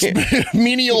 It's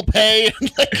menial pay.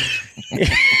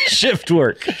 Shift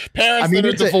work. Parents that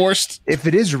are divorced. If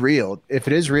it is real,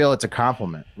 it's a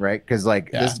compliment, right? Because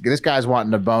this guy's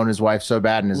wanting to bone his wife so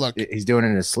bad, and he's doing it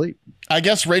in his sleep. I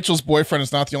guess Rachel's boyfriend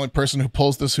is not the only person who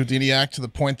pulls this Houdini act to the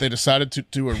point they decided to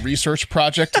do a research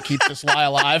project to keep this lie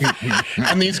alive.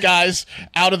 And these guys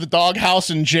out of the doghouse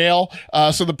in jail.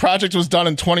 So the project was done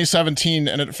in 2017,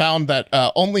 and it found that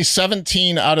only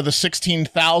 17 out of the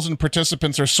 16,000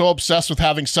 participants are so obsessed with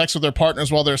having sex with their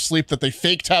partners while they're asleep that they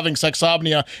faked having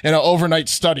sexomnia in an overnight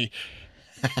study.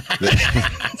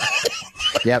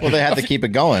 Yeah, well, they had to keep it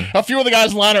going. A few of the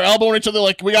guys in line are elbowing each other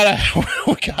like, we gotta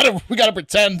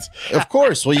pretend. Of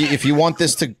course. Well, if you want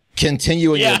this to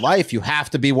continue in your life, you have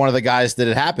to be one of the guys that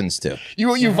it happens to.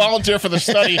 You volunteer for the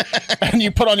study and you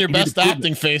put on your best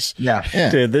acting face. Yeah.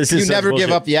 Dude, this is you never bullshit.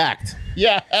 give up the act.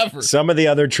 Yeah, ever. Some of the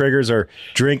other triggers are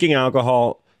drinking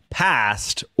alcohol,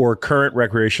 past or current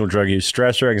recreational drug use,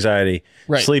 stress or anxiety,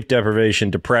 sleep deprivation,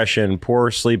 depression,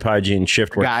 poor sleep hygiene,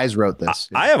 shift work. Guys wrote this.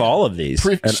 I have all of these.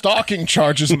 Stalking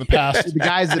charges in the past. The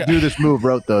guys that do this move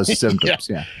wrote those symptoms.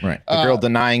 Yeah. Right. The girl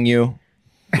denying you.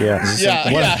 Yeah.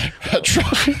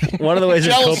 One of the ways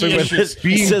of coping with this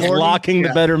says locking the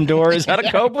bedroom door is how to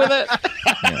cope with it.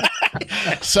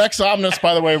 Sexomnists,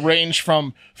 by the way, range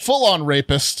from full-on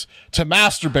rapists to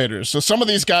masturbators. So some of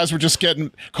these guys were just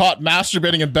getting caught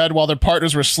masturbating in bed while their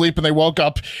partners were asleep, and they woke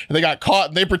up and they got caught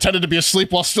and they pretended to be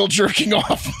asleep while still jerking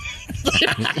off.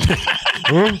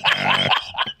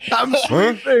 I'm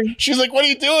sleeping. She's like, "What are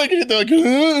you doing?" And they're like,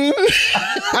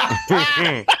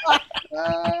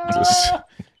 just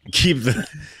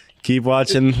keep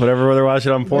watching whatever they're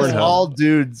watching on Pornhub. All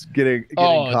dudes getting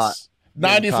caught.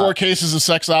 94 cases of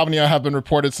sexomnia have been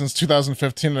reported since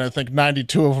 2015, and I think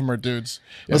 92 of them are dudes.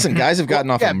 Listen, guys have gotten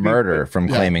off of murder from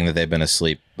claiming that they've been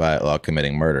asleep while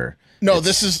committing murder. No,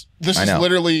 this is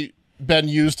literally been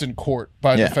used in court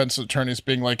by defense attorneys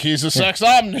being like, he's a sex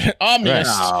omnist.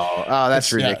 Oh,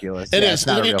 that's ridiculous. It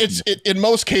is. In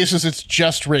most cases, it's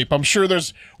just rape. I'm sure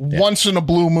there's once in a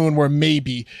blue moon where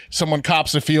maybe someone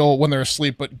cops a feel when they're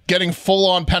asleep, but getting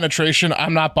full-on penetration,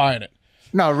 I'm not buying it.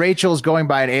 No, Rachel's going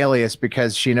by an alias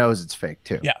because she knows it's fake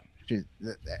too. Yeah.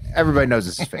 Everybody knows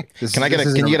this is fake. Can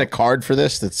you get a card for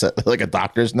this that's like a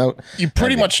doctor's note? You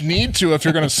pretty much need to if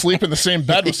you're going to sleep in the same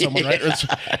bed with someone, right?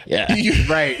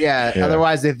 Right, yeah.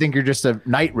 Otherwise, they think you're just a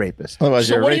night rapist. So what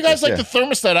do you guys like the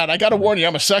thermostat at? I got to warn you,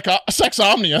 I'm a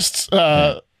sexomnist.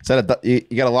 Is that you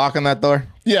got a lock on that door?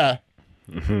 Yeah.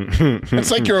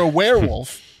 It's like you're a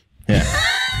werewolf. Yeah.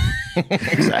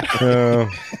 Exactly.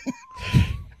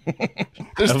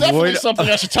 There's definitely something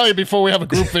I should tell you before we have a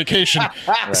group vacation.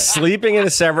 Sleeping in a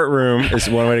separate room is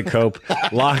one way to cope.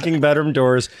 Locking bedroom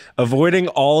doors, avoiding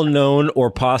all known or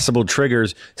possible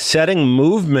triggers, setting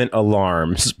movement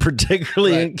alarms,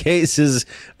 particularly in cases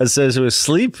associated with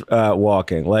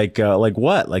sleepwalking. Like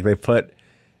what? Like they put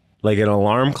like an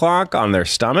alarm clock on their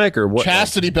stomach or what?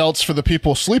 Chastity belts for the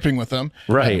people sleeping with them.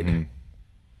 Right. Mm-hmm.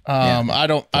 I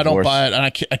don't buy it, and I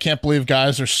can't believe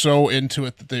guys are so into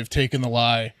it that they've taken the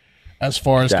lie as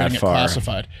far as getting it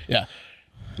classified. Yeah.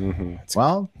 Mm-hmm.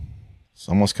 Well, it's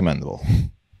almost commendable.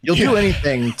 You'll do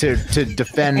anything to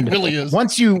defend. It really is.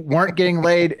 Once you weren't getting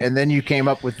laid, and then you came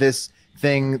up with this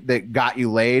thing that got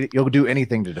you laid, you'll do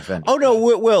anything to defend it. Oh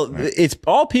no, well, it's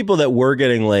all people that were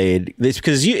getting laid. It's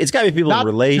because it's got to be people in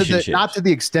relationships, not to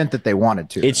the extent that they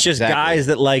wanted to. It's just guys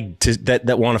that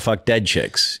that want to fuck dead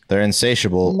chicks. They're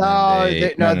insatiable. No,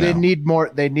 they need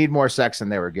more. They need more sex than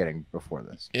they were getting before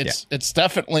this. It's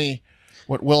definitely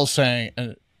what Will's saying,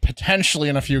 and potentially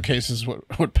in a few cases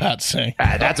what Pat's saying.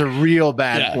 That's a real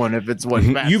bad one. If it's what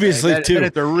Pat's you be asleep too.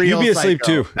 It's a real. You be asleep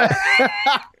too.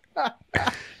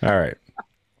 All right.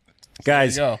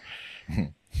 Guys,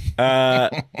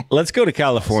 let's go to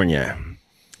California.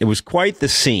 it was quite the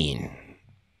scene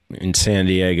in San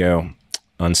Diego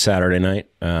on Saturday night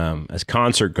as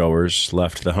concert goers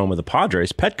left the home of the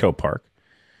Padres, Petco Park,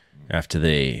 after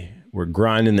they were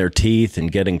grinding their teeth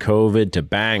and getting COVID to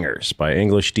bangers by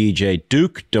English DJ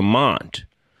Duke Dumont,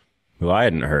 who I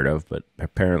hadn't heard of, but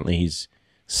apparently he's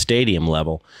stadium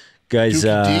level. Guys,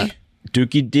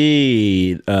 Dookie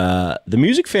D. The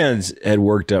music fans had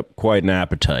worked up quite an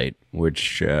appetite,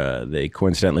 which they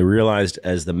coincidentally realized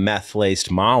as the meth-laced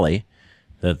Molly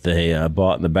that they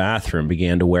bought in the bathroom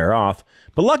began to wear off.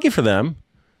 But lucky for them,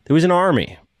 there was an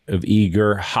army of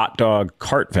eager hot dog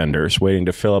cart vendors waiting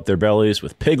to fill up their bellies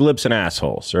with pig lips and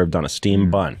assholes served on a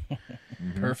steamed bun.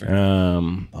 Perfect.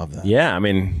 Love that. Yeah, I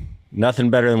mean, nothing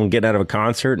better than getting out of a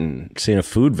concert and seeing a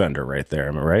food vendor right there.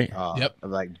 Am I right? Yep.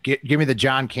 Like, give me the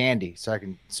John Candy so I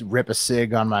can rip a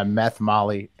cig on my meth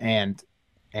Molly and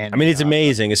I mean, it's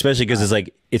amazing, especially because it's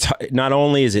like it's not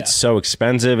only is it so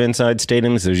expensive inside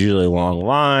stadiums. There's usually long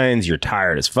lines. You're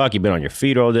tired as fuck. You've been on your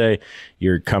feet all day.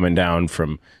 You're coming down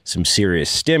from some serious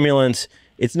stimulants.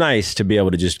 It's nice to be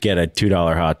able to just get a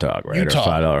 $2 hot dog, right, Utah.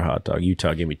 or $5 hot dog.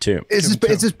 Utah, give me two. It's just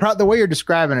the way you're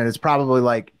describing it. It's probably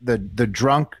like the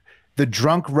drunk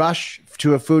rush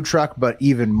to a food truck, but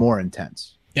even more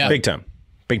intense. Yeah. Big time.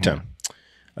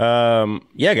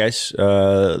 Yeah, guys.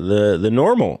 The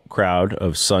normal crowd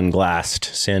of sunglassed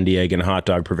San Diegan hot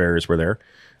dog purveyors were there.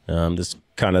 This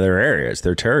kind of their area, it's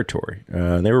their territory.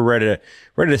 They were ready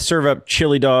to serve up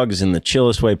chili dogs in the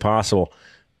chillest way possible.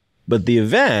 But the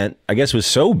event, I guess, was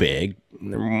so big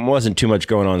there wasn't too much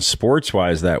going on sports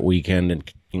wise that weekend,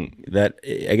 and that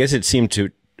I guess it seemed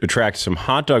to attract some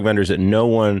hot dog vendors that no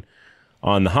one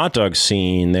on the hot dog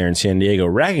scene there in San Diego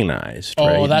recognized. Oh,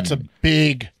 right? that's a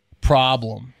big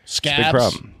problem. Scabs. Big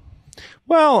problem.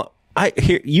 Well,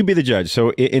 here you be the judge.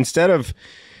 So instead of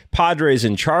Padres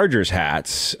and Chargers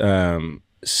hats,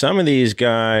 some of these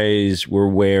guys were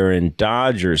wearing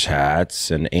Dodgers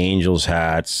hats and Angels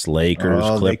hats,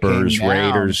 Lakers, Clippers,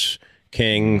 Raiders,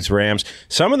 Kings, Rams.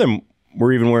 Some of them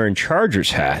were even wearing Chargers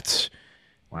hats.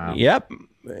 Wow. Yep.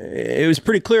 It was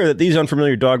pretty clear that these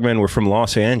unfamiliar dogmen were from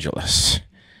Los Angeles.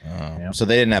 So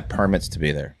they didn't have permits to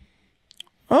be there.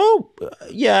 Oh,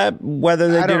 yeah. Whether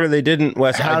they did or they didn't,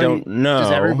 Wes, I don't know.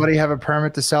 Does everybody have a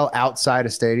permit to sell outside a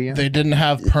stadium? They didn't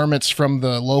have permits from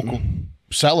the local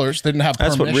sellers. They didn't have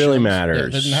That's permissions. what really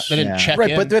matters. They didn't check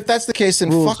Right, in. but if that's the case, then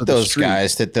Rules fuck of the those street.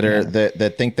 guys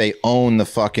that think they own the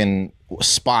fucking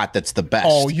spot that's the best.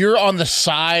 Oh, you're on the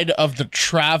side of the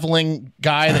traveling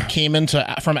guy that came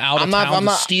from out of town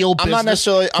to steal business.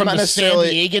 I'm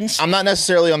not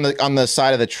necessarily on the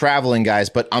side of the traveling guys,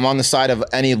 but I'm on the side of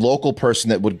any local person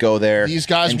that would go there. These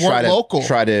guys and weren't local.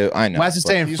 I know. Wes is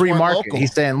saying these free weren't market. local.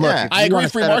 He's saying, look, Yeah. if I you agree, wanna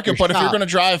free set up market, your but if you're shop- going to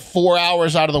drive 4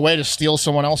 hours out of the way to steal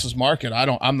someone else's market,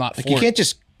 I'm not for You it. can't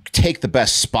just take the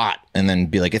best spot and then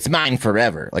be like, it's mine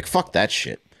forever. Like, fuck that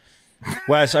shit.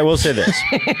 Wes, I will say this.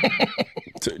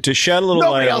 to shed a little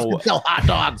nobody light else on can sell hot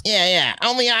dogs. Yeah.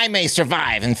 Only I may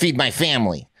survive and feed my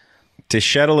family. to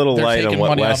shed a little They're light taking on what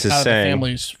money Wes is out of the saying.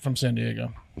 families from San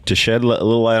Diego. To shed a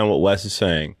little light on what Wes is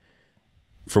saying.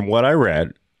 From what I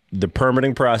read, the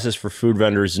permitting process for food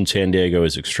vendors in San Diego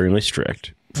is extremely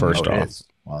strict. First Oh, it off. is.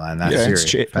 Well, and that's Yeah,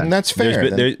 serious. and that's fair.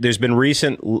 There's been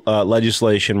recent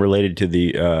legislation related to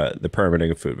the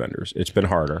permitting of food vendors. It's been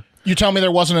harder. You tell me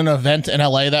there wasn't an event in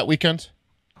LA that weekend?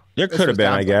 There could have been,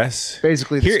 I guess.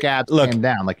 Basically, the Here- scabs look, came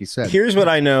down, like you said. Here's what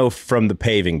I know from the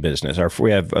paving business.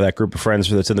 We have that group of friends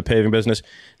that's in the paving business.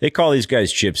 They call these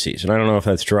guys gypsies, and I don't know if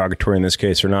that's derogatory in this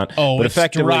case or not. Oh, but it's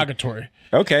effectively, derogatory.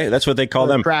 okay, that's what they call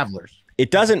them. Travelers. It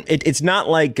doesn't. It's not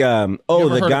like You the ever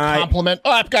heard a guy. compliment?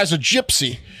 Oh, that guy's a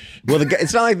gypsy. Well,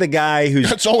 it's not like the guy who's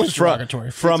That's always derogatory.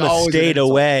 from It's a always an state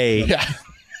insult. away. Yeah.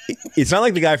 It's not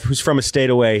like the guy who's from a state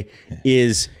away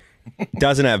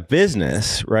doesn't have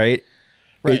business, right?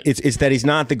 Right. It's that he's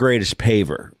not the greatest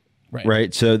paver,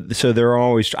 Right. So they're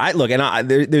always.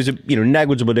 There's a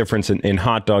negligible difference in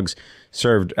hot dogs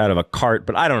served out of a cart,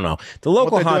 but I don't know. The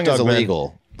local What they're hot doing is dog man-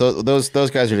 illegal. Those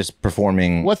guys are just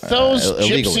performing What those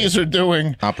illegally. gypsies are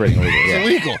doing Operating illegally. is Yeah,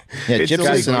 illegal. yeah It's gypsies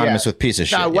illegal, synonymous yeah. with piece of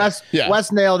shit. Now, yeah.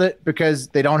 Wes nailed it because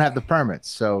they don't have the permits.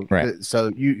 So, Right.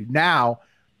 so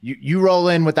you roll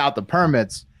in without the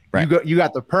permits. Right. You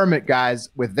got the permit guys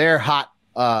with their hot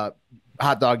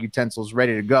dog utensils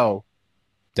ready to go.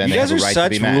 Then You they guys have are a right to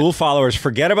such be mad. rule followers.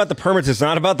 Forget about the permits. It's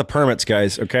not about the permits,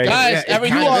 guys. Okay. Guys, Yeah, it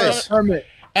kind of is. Permit.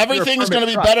 everything's You're a going to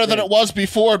be permit better truck, than dude. it was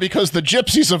before because the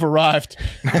gypsies have arrived.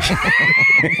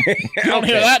 You don't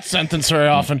hear that sentence very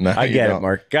often. No, I you get don't. it,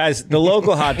 Mark. Guys, the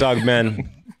local hot dog men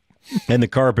and the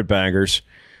carpetbaggers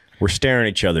were staring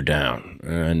each other down.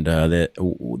 And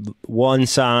one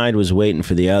side was waiting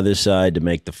for the other side to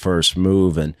make the first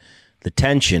move. And the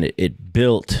tension, it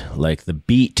built like the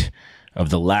beat of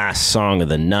the last song of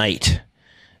the night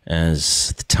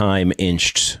as the time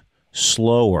inched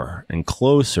slower and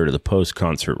closer to the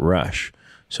post-concert rush.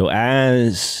 So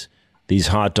as these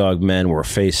hot dog men were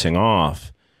facing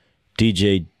off,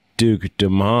 DJ Duke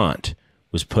Dumont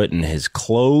was putting his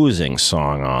closing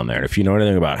song on there. And if you know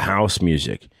anything about house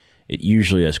music, it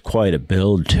usually has quite a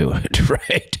build to it,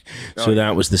 right? So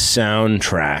that was the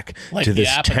soundtrack to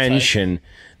this tension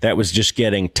that was just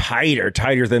getting tighter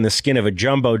than the skin of a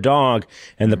jumbo dog.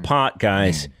 And the pot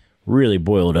guys really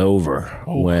boiled over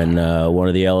when one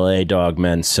of the LA dog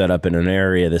men set up in an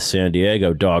area the San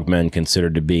Diego dog men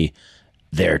considered to be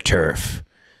their turf.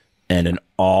 And an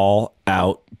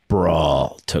all-out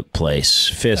brawl took place.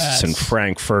 Fists and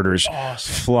frankfurters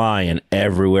flying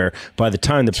everywhere. By the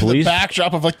time the police... The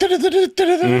backdrop of like...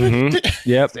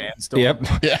 Yep.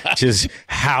 Yeah. Just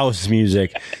house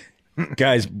music.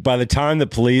 Guys, by the time the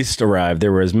police arrived,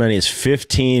 there were as many as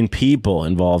 15 people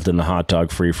involved in the hot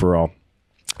dog free-for-all.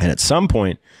 And at some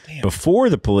point, before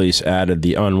the police added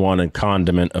the unwanted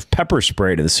condiment of pepper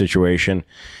spray to the situation...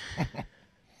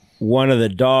 One of the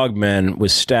dog men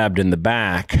was stabbed in the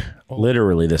back,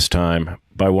 literally this time,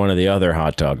 by one of the other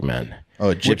hot dog men. Oh,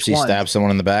 a gypsy stabbed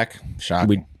someone in the back?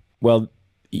 Shocking. We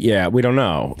don't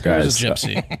know, guys. It was a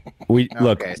gypsy.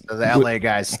 Look. Okay, so the LA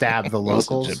guys stabbed the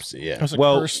locals. Gypsy, yeah.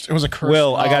 It was a curse.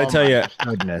 Will, I got to tell you.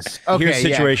 Goodness. Here's the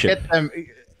situation.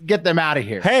 Get them out of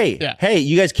here. Hey,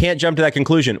 you guys can't jump to that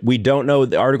conclusion. We don't know.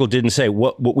 The article didn't say.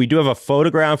 What we do have a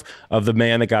photograph of the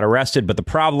man that got arrested, but the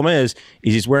problem is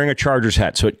he's wearing a Chargers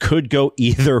hat, so it could go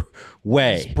either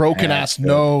way. His broken ass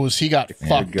nose. He got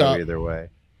fucked up. Either way.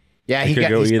 Yeah,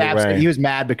 he was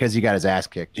mad because he got his ass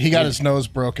kicked. He got his nose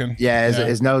broken. Yeah,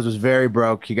 his nose was very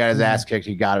broke. He got his ass kicked.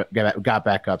 He got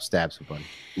back up, stabbed somebody.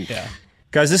 Yeah.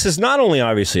 Guys, this is not only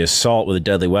obviously assault with a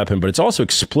deadly weapon, but it's also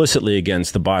explicitly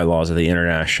against the bylaws of the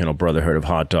International Brotherhood of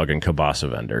Hot Dog and Kielbasa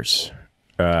Vendors.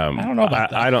 I don't know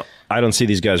about that. I don't see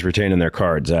these guys retaining their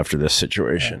cards after this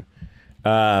situation.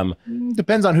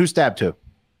 Depends on who stabbed who.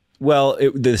 Well,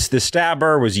 the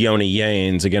stabber was Yoni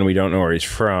Yanes. Again, we don't know where he's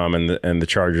from, and the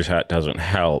Chargers hat doesn't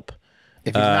help.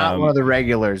 If he's not one of the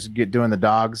regulars doing the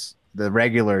dogs, the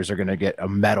regulars are going to get a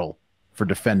medal for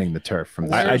defending the turf from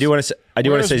the I do want to say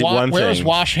one thing. Where's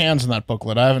wash hands in that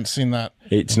booklet? I haven't seen that.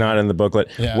 It's not in the booklet.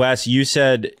 Yeah. Wes, you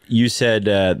said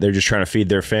they're just trying to feed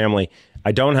their family.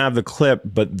 I don't have the clip,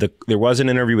 but there was an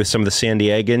interview with some of the San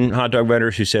Diegan hot dog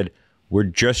vendors who said, we're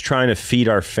just trying to feed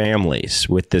our families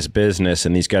with this business,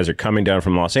 and these guys are coming down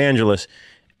from Los Angeles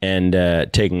and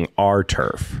taking our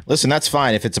turf. Listen, that's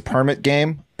fine. If it's a permit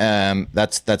game,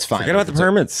 that's fine. Forget about the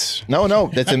permits. No,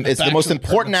 it's the most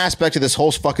important aspect of this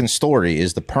whole fucking story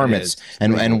is the permits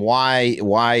and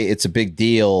why it's a big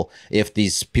deal if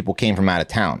these people came from out of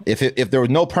town. If there were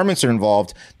no permits are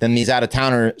involved, then these out of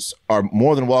towners are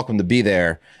more than welcome to be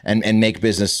there and make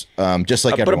business just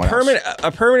like everyone else.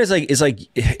 A permit is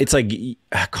like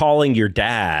calling your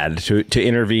dad to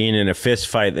intervene in a fist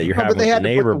fight that you're having with the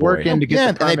neighbor boy. And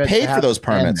they paid for those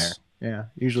permits. Yeah,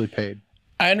 usually paid.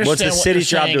 I understand the city's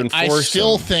job to enforce I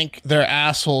still them. think they're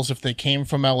assholes if they came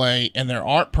from LA and there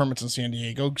aren't permits in San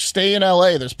Diego. Stay in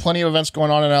LA. There's plenty of events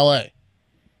going on in LA.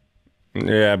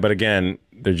 Yeah, but again,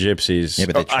 they're gypsies. Yeah,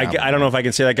 but I don't know if I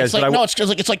can say that, guys.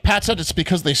 It's like Pat said. It's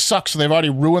because they suck, so they've already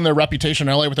ruined their reputation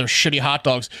in LA with their shitty hot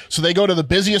dogs. So they go to the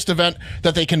busiest event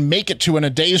that they can make it to in a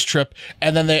day's trip,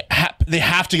 and then they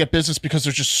have to get business because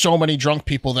there's just so many drunk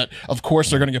people that, of course,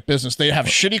 they're going to get business. They have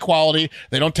shitty quality.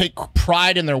 They don't take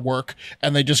pride in their work,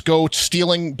 and they just go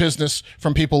stealing business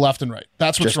from people left and right.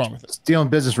 That's what's wrong with it. Stealing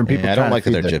business from people. I don't like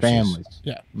that they're their gypsies. families.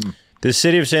 Yeah. The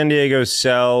city of San Diego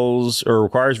sells or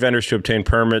requires vendors to obtain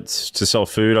permits to sell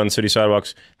food on city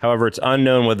sidewalks. However, it's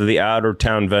unknown whether the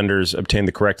out-of-town vendors obtained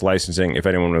the correct licensing, if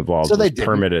anyone involved was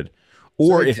permitted,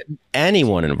 or if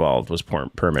anyone involved was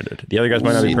permitted. The other guys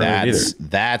might not be permitted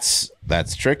either.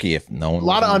 That's tricky if no one. A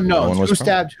lot of unknowns. Who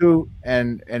stabbed who,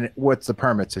 and what's the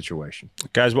permit situation?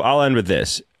 Guys, well, I'll end with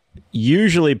this.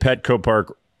 Usually, Petco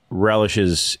Park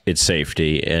relishes its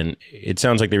safety, and it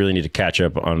sounds like they really need to catch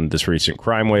up on this recent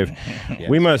crime wave.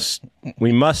 Yes.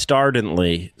 We must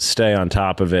ardently stay on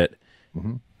top of it.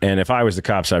 Mm-hmm. And if I was the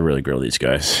cops, I'd really grill these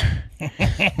guys.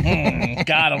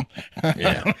 Got him.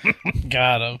 Yeah,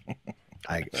 got him.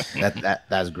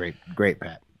 That's great,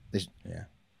 Pat.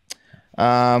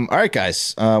 All right,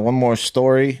 guys. One more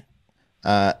story.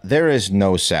 There is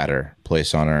no sadder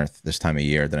place on earth this time of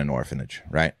year than an orphanage,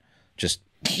 right? Just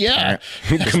Yeah.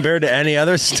 Compared to any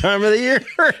other time of the year.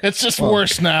 It's just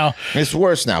worse now. It's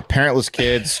worse now. Parentless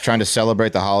kids trying to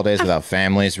celebrate the holidays without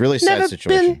families. Really sad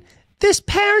situation. This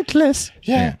parentless.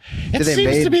 Yeah. It Did they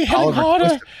seems made to be hitting Oliver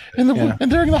harder Twist?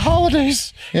 and during the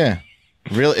holidays. Yeah.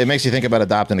 Really, it makes you think about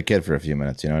adopting a kid for a few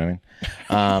minutes. You know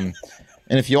what I mean?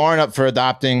 And if you aren't up for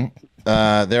adopting,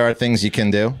 there are things you can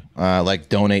do, like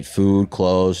donate food,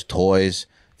 clothes, toys,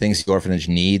 things the orphanage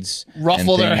needs.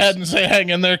 Ruffle their head and say, hang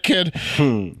in there, kid.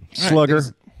 Slugger.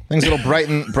 Things that'll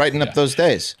brighten up those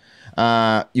days.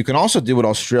 You can also do what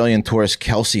Australian tourist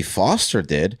Kelsey Foster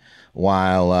did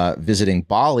while visiting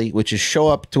Bali, which is show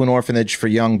up to an orphanage for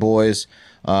young boys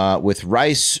with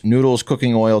rice, noodles,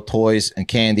 cooking oil, toys, and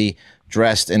candy,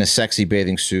 dressed in a sexy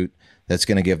bathing suit that's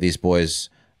going to give these boys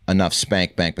enough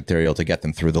spank bank material to get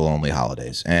them through the lonely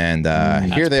holidays. And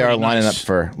here they are lining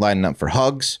up for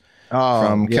hugs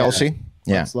from Kelsey.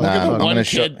 Yeah, I'm gonna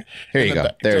show. Here you go.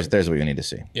 There's what you need to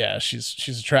see. Yeah,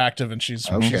 she's attractive and she's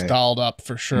dolled up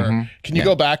for sure. Can you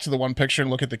go back to the one picture and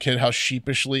look at the kid? How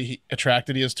sheepishly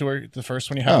attracted he is to her. The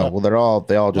first one you had. Oh well,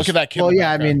 they all just look at that kid. Well,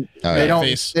 yeah, I mean, they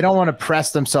face. don't want to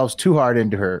press themselves too hard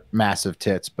into her massive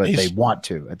tits, but they want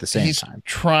to at the same time. He's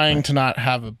trying to not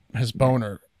have his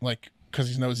boner, like, because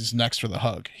he knows he's next for the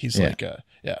hug. He's like,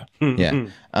 yeah.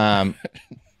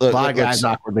 A lot of guys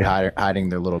awkwardly hiding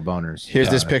their little boners.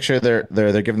 Here's this picture.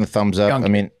 They're giving the thumbs up. I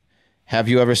mean, have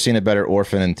you ever seen a better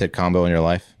orphan and tit combo in your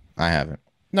life? I haven't.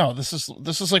 No, this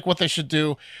is like what they should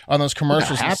do on those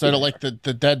commercials instead of like the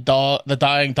dead dog, the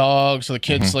dying dogs, or the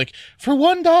kids like for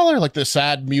 $1, like the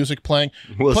sad music playing.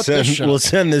 We'll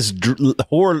send this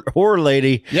whore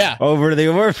lady over to the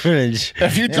orphanage.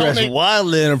 If you donate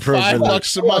wildly inappropriate,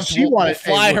 $5 a month, we'll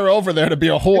fly her over there to be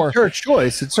a whore. It's her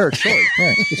choice. It's her choice.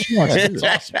 Right. She wants to do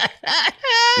Awesome.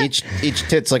 Each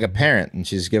tit's like a parent, and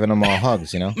she's giving them all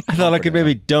hugs. You know. I thought I could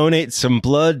maybe donate some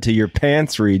blood to your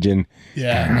pants region.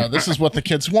 Yeah, no, this is what the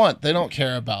kids want. They don't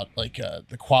care about like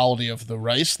the quality of the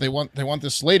rice. They want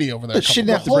this lady over there. But she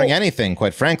didn't have to bring anything,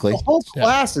 quite frankly. The whole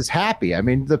class is happy. I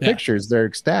mean, the pictures, they're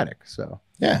ecstatic. So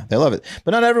yeah, they love it.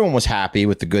 But not everyone was happy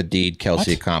with the good deed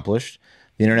Kelsey accomplished.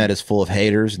 The internet is full of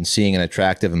haters, and seeing an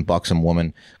attractive and buxom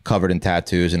woman covered in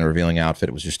tattoos in a revealing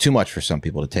outfit was just too much for some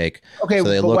people to take. Okay, so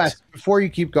they but Wes, before you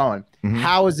keep going,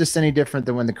 how is this any different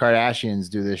than when the Kardashians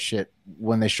do this shit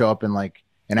when they show up in like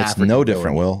an It's African no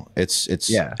different, village? Will. It's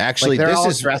actually like this all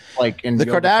is dressed like in the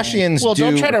yoga Kardashians. Well,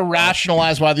 don't try to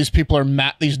rationalize why these people are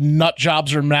mad. These nut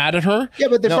jobs are mad at her. Yeah,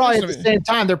 but they're probably at the same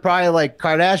time they're probably like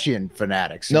Kardashian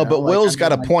fanatics. No, but Will's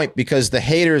got a point, because the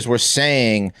haters were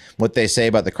saying what they say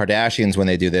about the Kardashians when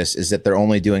they do this is that they're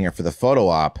only doing it for the photo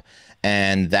op,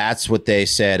 and that's what they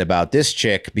said about this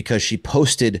chick because she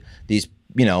posted these,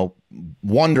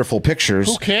 wonderful pictures.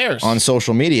 Who cares? On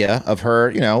social media of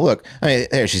her, look, I mean,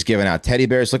 there she's giving out teddy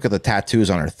bears. Look at the tattoos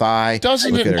on her thigh.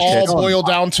 Doesn't Look it at her all tits. boil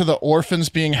down to the orphans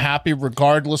being happy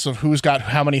regardless of who's got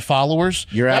how many followers?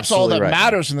 That's all absolutely that right.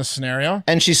 matters in this scenario.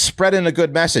 And she's spreading a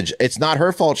good message. It's not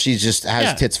her fault. She just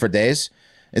has tits for days.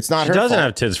 It's not her fault. She doesn't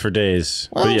have tits for days.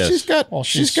 Well, but yes. she's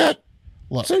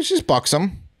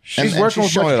buxom. She's and working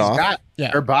she's with what showing it she's off. got.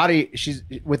 Her body, she's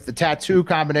with the tattoo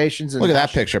combinations. And Look at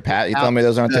that picture, Pat. You telling me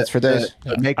those aren't tits for days?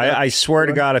 I swear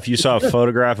to God, if you saw a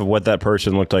photograph of what that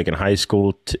person looked like in high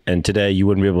school and today, you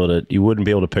wouldn't be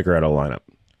able to pick her out of a lineup.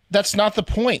 That's not the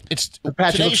point. It's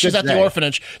Pat, today she's at the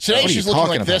orphanage. Today she's looking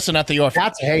like this and at the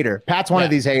orphanage. Pat's a hater. Pat's one of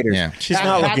these haters. Yeah. She's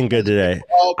not looking good today.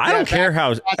 I don't care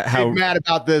how mad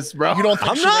about this, bro. You don't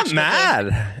think I'm not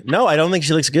mad. No, I don't think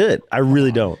she looks good. I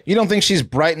really don't. You don't think she's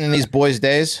brightening these boys'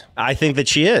 days? I think that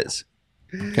she is.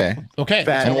 Okay.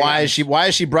 And why is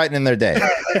she brightening their day?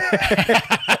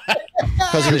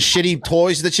 Because of the shitty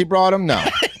toys that she brought them? No.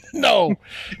 No.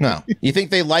 You think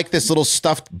they like this little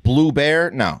stuffed blue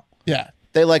bear? No. Yeah.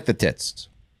 They like the tits.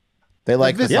 They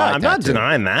like the thigh I'm not tattoo.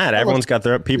 denying that. Everyone's got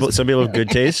their people. Some people have good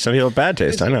taste. Some people have bad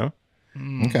taste. I know.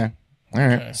 Okay. All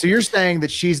right. So you're saying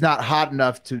that she's not hot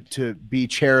enough to be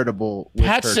charitable with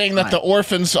Pat's her saying that the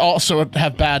orphans also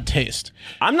have bad taste.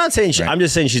 I'm not saying I'm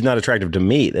just saying she's not attractive to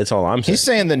me. That's all I'm saying. He's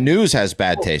saying the news has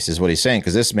bad taste, is what he's saying,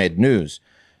 because this made news.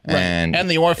 And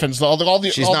the orphans, all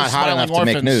the she's all not the hot smiling enough to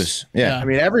make orphans. news. Yeah. I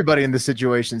mean, everybody in this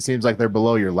situation seems like they're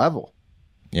below your level.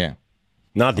 Yeah.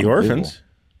 Not the orphans.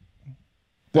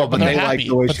 Well, but they're happy.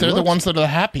 But they're the ones that are the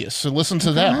happiest. So listen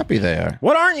to them. How happy they are.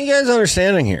 What aren't you guys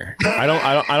understanding here? I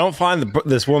don't find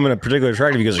this woman particularly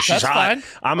attractive because she's That's hot. fine.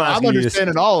 I'm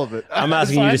understanding all of it. I'm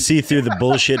asking you to see through the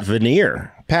bullshit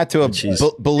veneer. Pat, to a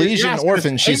Belizean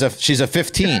orphan, she's a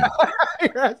 15.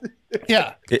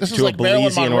 Yeah. This is To a like Marilyn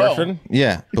Belizean Monroe. orphan?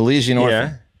 Yeah, Belizean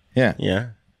orphan. Yeah. Yeah.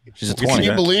 She's a Can 20.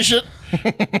 you believe it?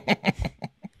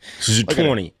 She's a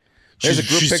 20. There's a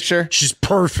group picture. She's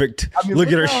perfect. I mean, look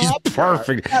at her. how She's happy they are.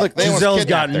 perfect. Look, they almost Giselle's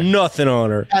got kidnapped her. nothing on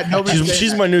her.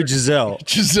 She's my new Gisele.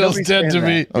 Giselle's Nobody's dead to saying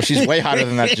me. Oh, she's way hotter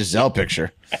than that Giselle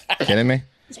picture. Kidding me?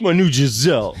 It's my new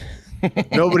Gisele.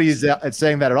 Nobody's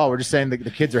saying that at all. We're just saying that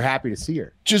the kids are happy to see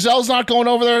her. Giselle's not going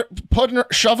over there,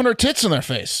 shoving her tits in their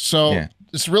face. So Yeah.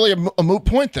 it's really a moot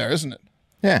point there, isn't it?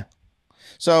 Yeah.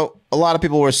 So a lot of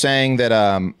people were saying that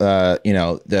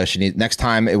she needs next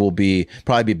time it will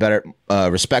probably be better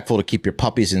respectful to keep your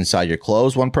puppies inside your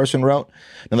clothes. One person wrote.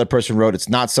 Another person wrote, it's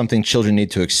not something children need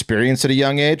to experience at a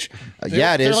young age.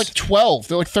 Yeah, it is. They're like 12.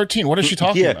 They're like 13. What is she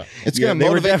talking about? It's going to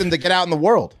motivate them to get out in the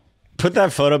world. Put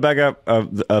that photo back up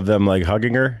of them like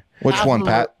hugging her. Which one,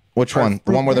 Pat? Which one?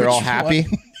 The one where they're all happy?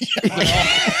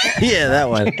 Yeah, that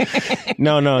one.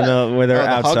 No, where they're the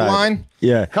outside. hug line?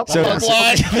 Yeah. So, Hug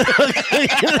line.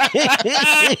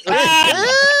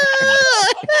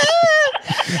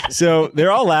 so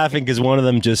they're all laughing because one of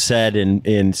them just said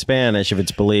in Spanish, if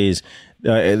it's Belize,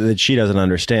 that she doesn't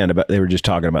understand. They were just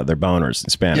talking about their boners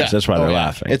in Spanish. Yeah. That's why they're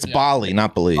laughing. It's Bali,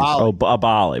 not Belize.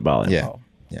 Bali. Yeah.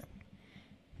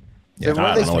 Then what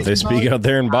I do don't know what they speak out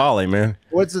there in Bali, man.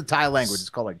 What's the Thai language? It's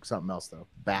called like something else though,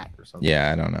 bat or something.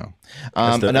 Yeah, I don't know.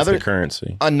 That's the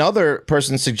currency. Another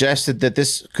person suggested that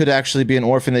this could actually be an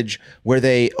orphanage where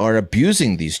they are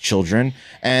abusing these children,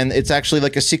 and it's actually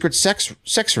like a secret sex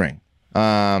ring.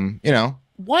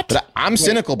 What? But I'm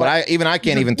cynical, but I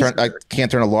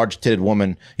can't turn a large-titted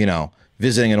woman,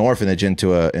 visiting an orphanage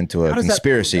into a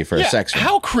conspiracy for a sex ring.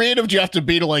 How creative do you have to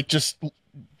be to like just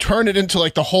turn it into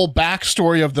like the whole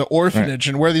backstory of the orphanage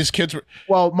and where these kids were?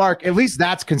 Well, Mark, at least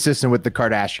that's consistent with the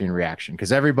Kardashian reaction,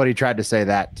 because everybody tried to say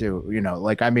that too.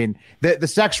 The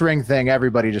sex ring thing,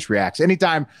 everybody just reacts.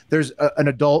 Anytime there's an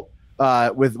adult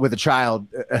with a child,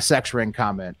 a sex ring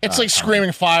comment. It's like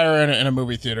screaming fire in a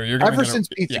movie theater. Ever since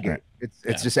Pizzagate,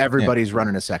 it's just everybody's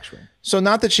running a sex ring. So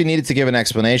not that she needed to give an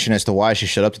explanation as to why she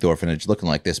showed up to the orphanage looking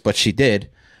like this, but she did.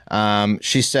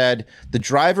 She said, the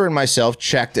driver and myself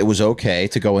checked it was okay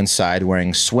to go inside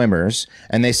wearing swimmers.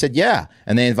 And they said, yeah.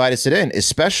 And they invited us in,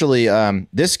 especially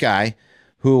this guy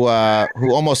who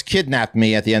almost kidnapped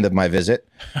me at the end of my visit.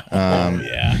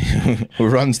 Who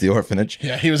runs the orphanage.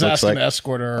 Yeah, he was asking to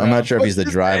escort her around. I'm not sure if he's the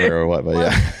driver or what, but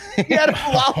yeah. He had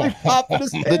a lollipop in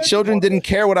his hand. The children didn't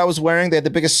care what I was wearing. They had the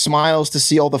biggest smiles to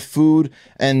see all the food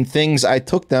and things I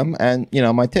took them and,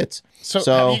 my tits. So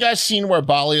have you guys seen where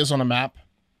Bali is on a map?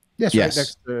 Yes. Right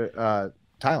next to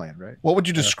Thailand, right? What would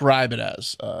you describe it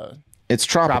as? It's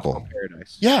tropical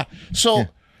paradise. Yeah. So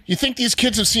you think these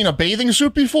kids have seen a bathing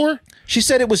suit before? She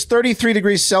said it was 33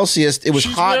 degrees Celsius. It was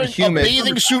hot and humid. A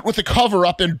bathing suit with a cover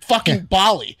up in fucking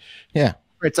Bali. Yeah.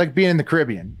 It's like being in the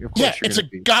Caribbean. Of course it's a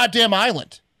goddamn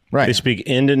island. Right. They speak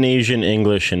Indonesian,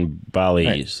 English, and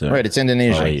Balinese. Right, it's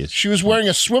Indonesian. Balinese. She was wearing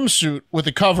a swimsuit with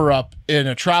a cover up in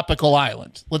a tropical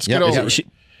island. Let's get over it.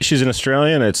 She's an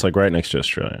Australian. It's like right next to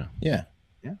Australia. Yeah.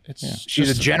 She's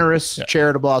a generous,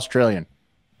 charitable Australian.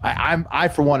 I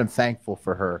for one am thankful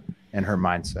for her and her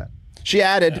mindset. She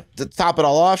added to top it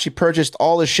all off, she purchased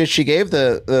all the shit she gave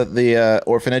the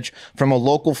orphanage from a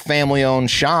local family-owned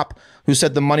shop who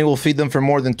said the money will feed them for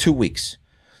more than 2 weeks.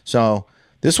 So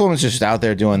this woman's just out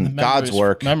there doing God's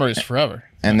work. Memories forever.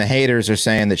 And the haters are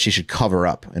saying that she should cover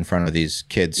up in front of these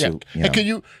kids. Yeah. Who,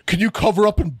 And can you cover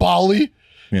up in Bali?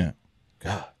 Yeah.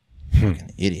 God,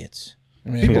 fucking idiots.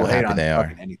 People hate on they are.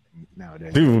 fucking anything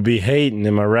nowadays. People would be hating.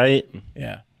 Am I right?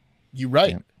 Yeah. You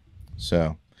right. Yeah.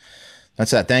 So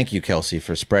that's that. Thank you, Kelsey,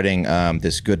 for spreading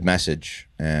this good message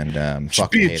and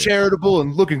being charitable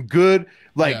and looking good.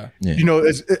 Like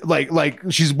it's like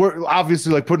she's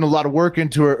obviously like putting a lot of work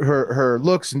into her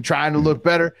looks and trying to look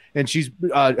better, and she's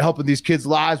helping these kids'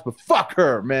 lives. But fuck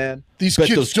her, man. These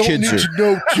kids don't need to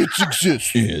know kids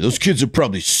exist. Yeah, those kids are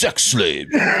probably sex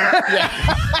slaves.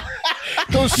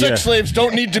 Those sex slaves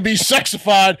don't need to be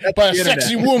sexified by a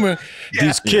sexy woman.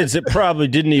 These kids that probably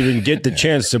didn't even get the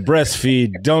chance to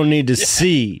breastfeed don't need to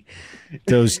see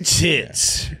those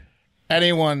tits.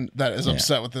 Anyone that is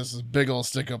upset with this is a big old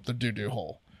stick up the doo-doo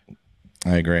hole.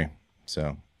 I agree.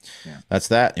 So that's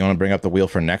that. You want to bring up the wheel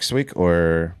for next week,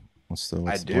 or what's the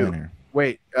plan here?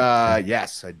 Wait,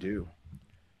 yes, I do.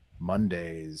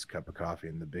 Monday's cup of coffee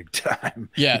in the big time.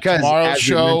 Yeah, because tomorrow's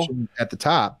show at the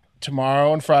top.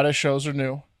 Tomorrow and Friday shows are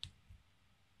new,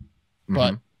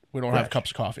 but we don't have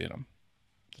cups of coffee in them.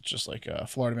 It's just like a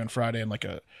Florida Man Friday and like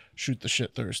a shoot the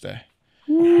shit Thursday.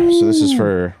 So this is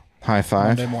for high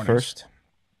five first.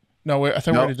 No, I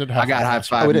think we already did high five. I got high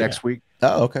five next week.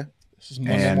 Oh, okay. This is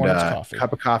Monday morning's coffee.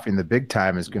 Cup of coffee in the big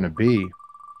time is going to be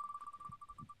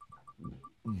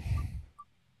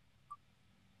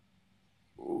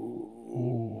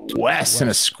Wes and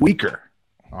a squeaker.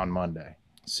 on Monday.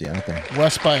 See anything?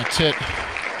 West by a tit.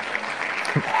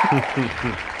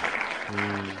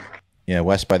 Yeah,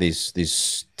 West by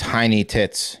these tiny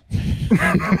tits.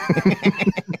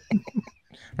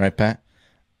 Right, Pat?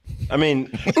 I mean,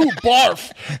 Ooh,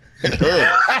 barf.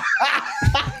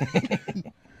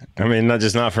 I mean,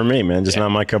 not for me, man. Just not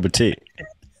my cup of tea.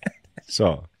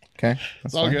 So Okay.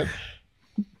 It's all good.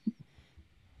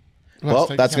 Well,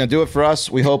 that's going to do it for us.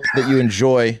 We hope that you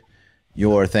enjoy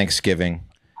your Thanksgiving,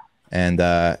 and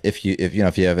if you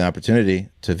have an opportunity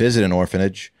to visit an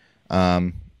orphanage,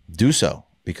 do so,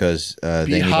 because they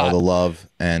need all the love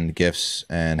and gifts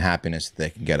and happiness that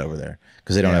they can get over there,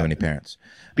 because they don't have any parents.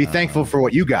 Be thankful for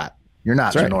what you got. You're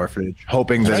not in an orphanage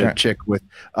hoping that a chick with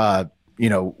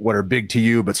what are big to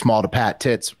you but small to Pat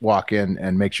tits walk in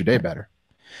and makes your day better.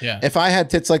 Yeah. If I had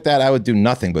tits like that, I would do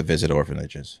nothing but visit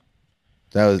orphanages.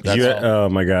 That's oh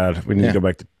my God, we need to go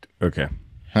back to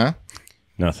Huh?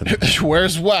 Nothing.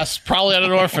 Where's Wes? Probably at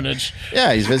an orphanage.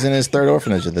 Yeah, he's visiting his third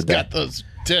orphanage of the day. Got those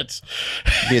tits.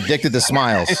 Be addicted to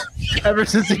smiles. Ever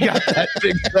since he got that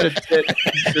big set of tits,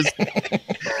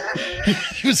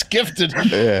 he was gifted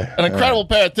an incredible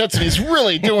pair of tits, and he's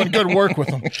really doing good work with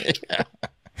them.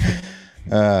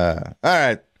 All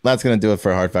right, that's gonna do it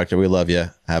for Hard Factor. We love you.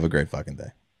 Have a great fucking day.